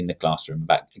 often in the classroom,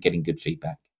 about getting good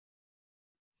feedback.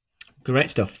 Great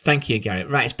stuff. Thank you, Gary.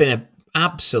 Right, it's been an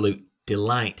absolute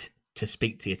delight to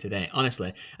speak to you today,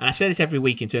 honestly. And I say this every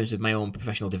week in terms of my own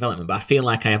professional development, but I feel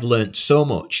like I have learned so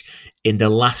much in the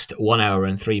last 1 hour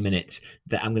and 3 minutes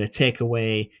that I'm going to take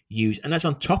away, use, and that's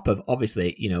on top of,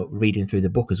 obviously, reading through the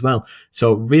book as well.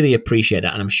 So really appreciate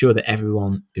that. And I'm sure that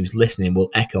everyone who's listening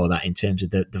will echo that in terms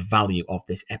of the value of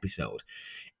this episode.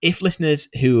 If listeners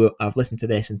who have listened to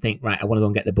this and think, right, I want to go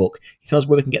and get the book, tell us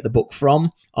where we can get the book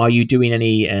from. Are you doing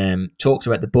any talks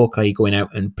about the book? Are you going out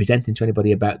and presenting to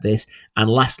anybody about this? And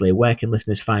lastly, where can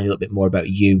listeners find a little bit more about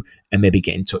you and maybe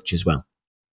get in touch as well?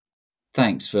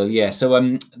 Thanks, Phil. Yeah,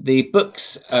 so the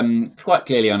book's quite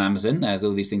clearly on Amazon, as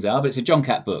all these things are, but it's a John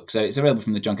Catt book. So it's available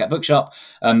from the John Catt Bookshop,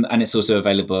 and it's also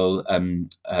available on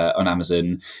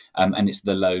Amazon, and it's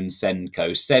The Lone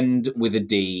SENCO. SEND with a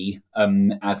D,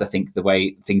 as I think the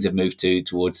way things have moved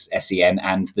towards SEN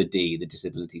and the D, the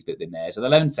disabilities bit in there. So The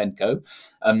Lone SENCO.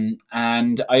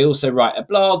 And I also write a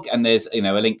blog, and there's a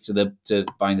link to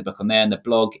buying the book on there, and the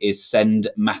blog is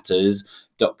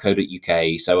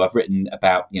sendmatters.co.uk. So I've written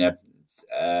about,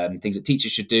 things that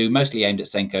teachers should do, mostly aimed at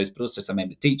SENCOs, but also some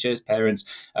aimed at teachers, parents.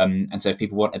 And so if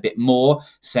people want a bit more,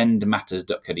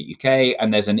 sendmatters.co.uk.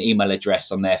 And there's an email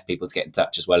address on there for people to get in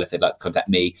touch as well if they'd like to contact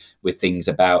me with things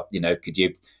about, could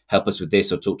you help us with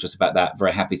this or talk to us about that?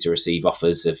 Very happy to receive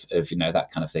offers of that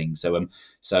kind of thing. So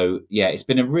yeah, it's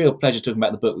been a real pleasure talking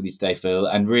about the book with you today, Phil.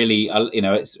 And really,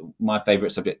 it's my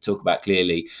favourite subject to talk about,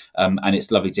 clearly. And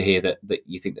it's lovely to hear that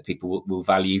you think that people will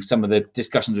value some of the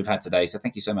discussions we've had today. So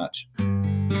thank you so much.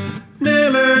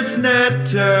 Naylor's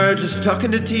Natter, just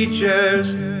talking to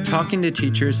teachers. Talking to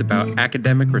teachers about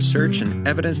academic research and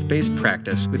evidence-based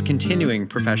practice with continuing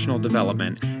professional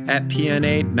development at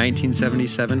PNA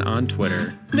 1977 on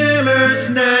Twitter. Naylor's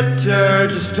Natter,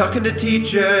 just talking to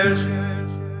teachers.